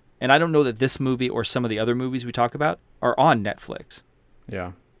gratification for. And I don't know that this movie or some of the other movies we talk about are on Netflix.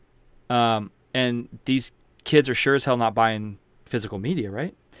 Yeah. And these kids are sure as hell not buying physical media,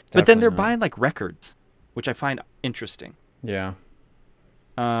 right? Definitely but then they're not. buying like records, which I find interesting. Yeah.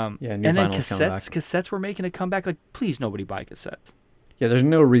 And then cassettes were making a comeback. Like, please, nobody buy cassettes. Yeah, there's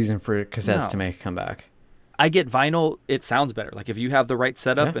no reason for cassettes to make a comeback. I get vinyl. It sounds better. Like if you have the right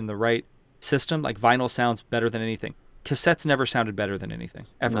setup and the right system, like vinyl sounds better than anything. Cassettes never sounded better than anything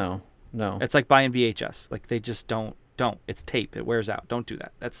ever. No. It's like buying VHS. Like they just don't. It's tape. It wears out. Don't do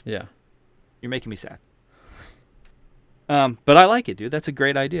that. You're making me sad. But I like it, dude. That's a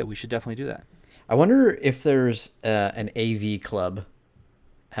great idea. We should definitely do that. I wonder if there's an AV club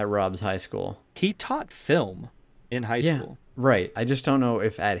at Rob's high school. He taught film in high school. Right. I just don't know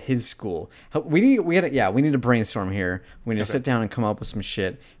if at his school. We need to brainstorm here. We need to sit down and come up with some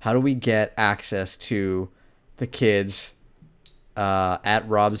shit. How do we get access to the kids at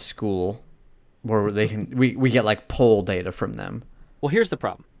Rob's school where we get like poll data from them? Well, here's the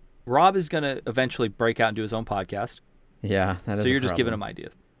problem. Rob is going to eventually break out and do his own podcast. Yeah, that is. So you're just giving him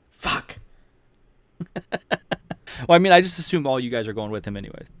ideas. Fuck. Well, I mean, I just assume all you guys are going with him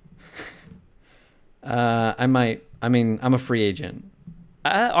anyways. I might. I mean, I'm a free agent.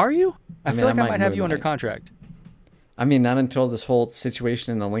 Are you? I feel like I might have you under contract. I mean, not until this whole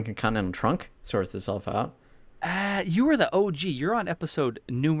situation in the Lincoln Continental trunk sorts itself out. You were the OG. You're on episode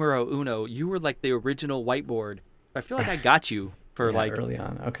numero uno. You were like the original whiteboard. I feel like I got you for like early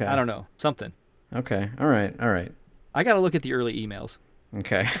on. Okay. I don't know, something. Okay. All right. I got to look at the early emails.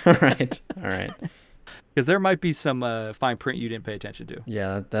 Okay. All right. Because there might be some fine print you didn't pay attention to.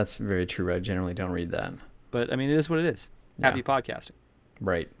 Yeah, that's very true. I generally don't read that. But I mean, it is what it is. Happy podcasting.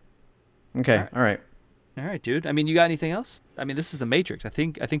 Right. Okay. All right. All right, dude. I mean, you got anything else? I mean, this is the Matrix. I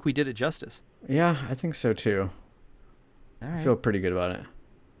think we did it justice. Yeah, I think so too. All right. I feel pretty good about it.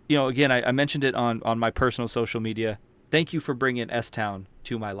 again, I mentioned it on my personal social media. Thank you for bringing S-Town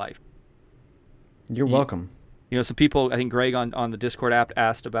to my life. You're welcome. Some people, I think Greg on the Discord app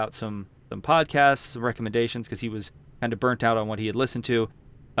asked about some podcasts, some recommendations, because he was kind of burnt out on what he had listened to.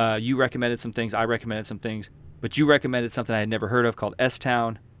 You recommended some things. I recommended some things. But you recommended something I had never heard of called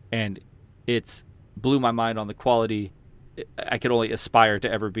S-Town, and it's blew my mind on the quality. I could only aspire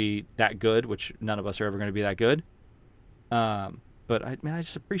to ever be that good, which none of us are ever going to be that good. But I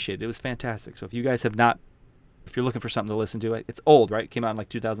just appreciate it. It was fantastic. So if you guys have not, if you're looking for something to listen to, it's old, right? It came out in like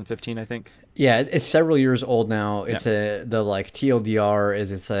 2015, I think. Yeah, it's several years old now. It's the TLDR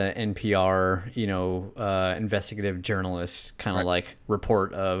is it's a NPR, investigative journalist kind of like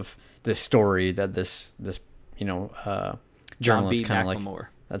report of this story that this journalist kind of like.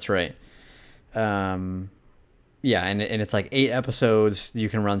 That's right. Yeah, and it's like 8 episodes. You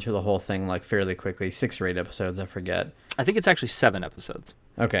can run through the whole thing like fairly quickly. 6 or 8 episodes, I forget. I think it's actually 7 episodes.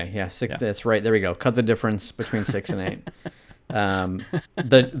 Okay, yeah, 6. Yeah. That's right. There we go. Cut the difference between 6 and 8.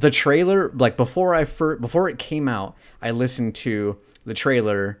 The trailer, like before it came out, I listened to the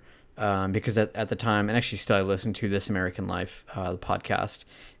trailer because at the time, and actually still I listened to This American Life, the podcast,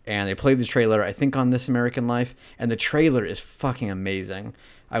 and they played the trailer, I think, on This American Life, and the trailer is fucking amazing.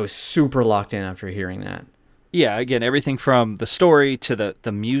 I was super locked in after hearing that. Yeah, again, everything from the story to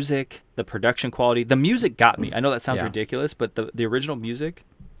the music, the production quality. The music got me. I know that sounds ridiculous, but the original music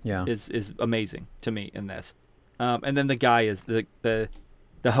is amazing to me in this. And then the guy is the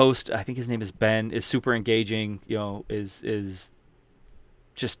host, I think his name is Ben, is super engaging, is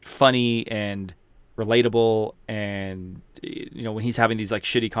just funny and relatable, and when he's having these like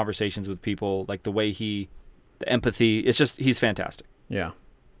shitty conversations with people, like the way the empathy, it's just, he's fantastic. Yeah.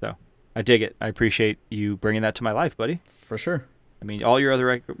 So I dig it. I appreciate you bringing that to my life, buddy. For sure. I mean, all your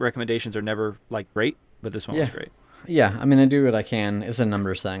other recommendations are never like great, but this one was great. Yeah, I mean, I do what I can. It's a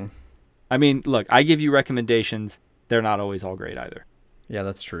numbers thing. I mean, look, I give you recommendations. They're not always all great either. Yeah,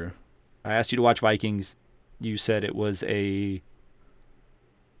 that's true. I asked you to watch Vikings. You said it was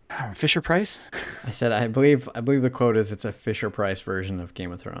Fisher Price? I said, I believe the quote is it's a Fisher Price version of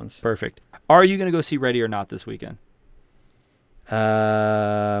Game of Thrones. Perfect. Are you going to go see Ready or Not this weekend?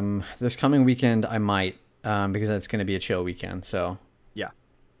 This coming weekend I might, because it's going to be a chill weekend. So yeah.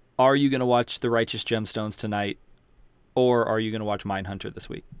 Are you going to watch The Righteous Gemstones tonight, or are you going to watch Mindhunter this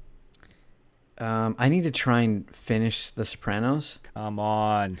week? I need to try and finish The Sopranos. Come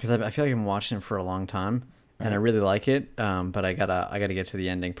on, because I feel like I've been watching it for a long time, and I really like it. But I gotta get to the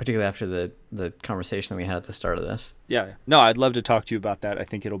ending, particularly after the conversation that we had at the start of this. Yeah. No, I'd love to talk to you about that. I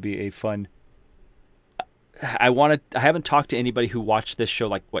think it'll be a fun. I haven't talked to anybody who watched this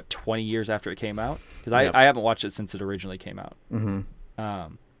show 20 years after it came out, because I haven't watched it since it originally came out.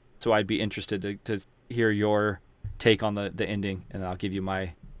 Mm-hmm. So I'd be interested to hear your take on the ending, and then I'll give you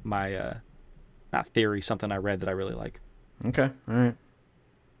my not theory, something I read that I really like. Okay. All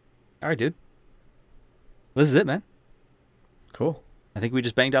right, dude. This is it, man. Cool. I think we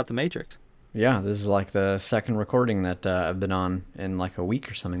just banged out The Matrix. Yeah, this is like the second recording that I've been on in like a week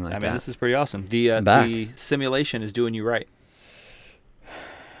or something like that. I mean, this is pretty awesome. The simulation is doing you right.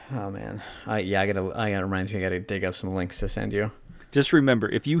 Oh man, I gotta reminds me I gotta dig up some links to send you. Just remember,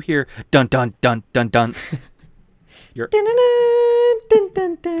 if you hear dun dun dun dun dun, you're.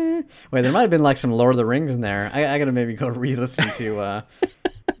 Wait, there might have been like some Lord of the Rings in there. I gotta maybe go re-listen to the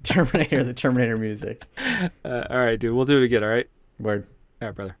Terminator music. All right, dude. We'll do it again. All right. Word. All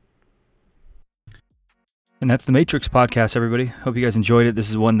right, brother. And that's the Matrix podcast, everybody. Hope you guys enjoyed it. This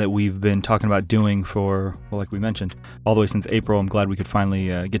is one that we've been talking about doing for, well, like we mentioned, all the way since April. I'm glad we could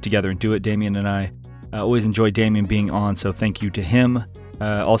finally get together and do it. Damien and I always enjoy Damien being on, so thank you to him.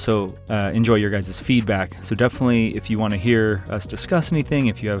 Also, enjoy your guys' feedback. So definitely, if you want to hear us discuss anything,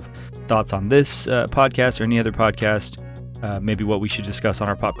 if you have thoughts on this podcast or any other podcast, maybe what we should discuss on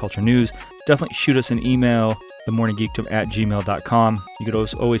our pop culture news, definitely shoot us an email, themorninggeekdom@gmail.com. You could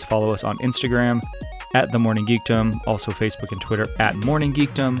always follow us on Instagram @themorninggeekdom, also Facebook and Twitter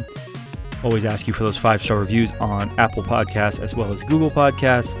 @morninggeekdom. Always ask you for those 5-star reviews on Apple Podcasts as well as Google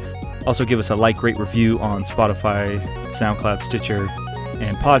Podcasts. Also give us a rate, review on Spotify, SoundCloud, Stitcher,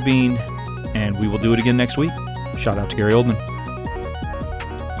 and Podbean. And we will do it again next week. Shout out to Gary Oldman.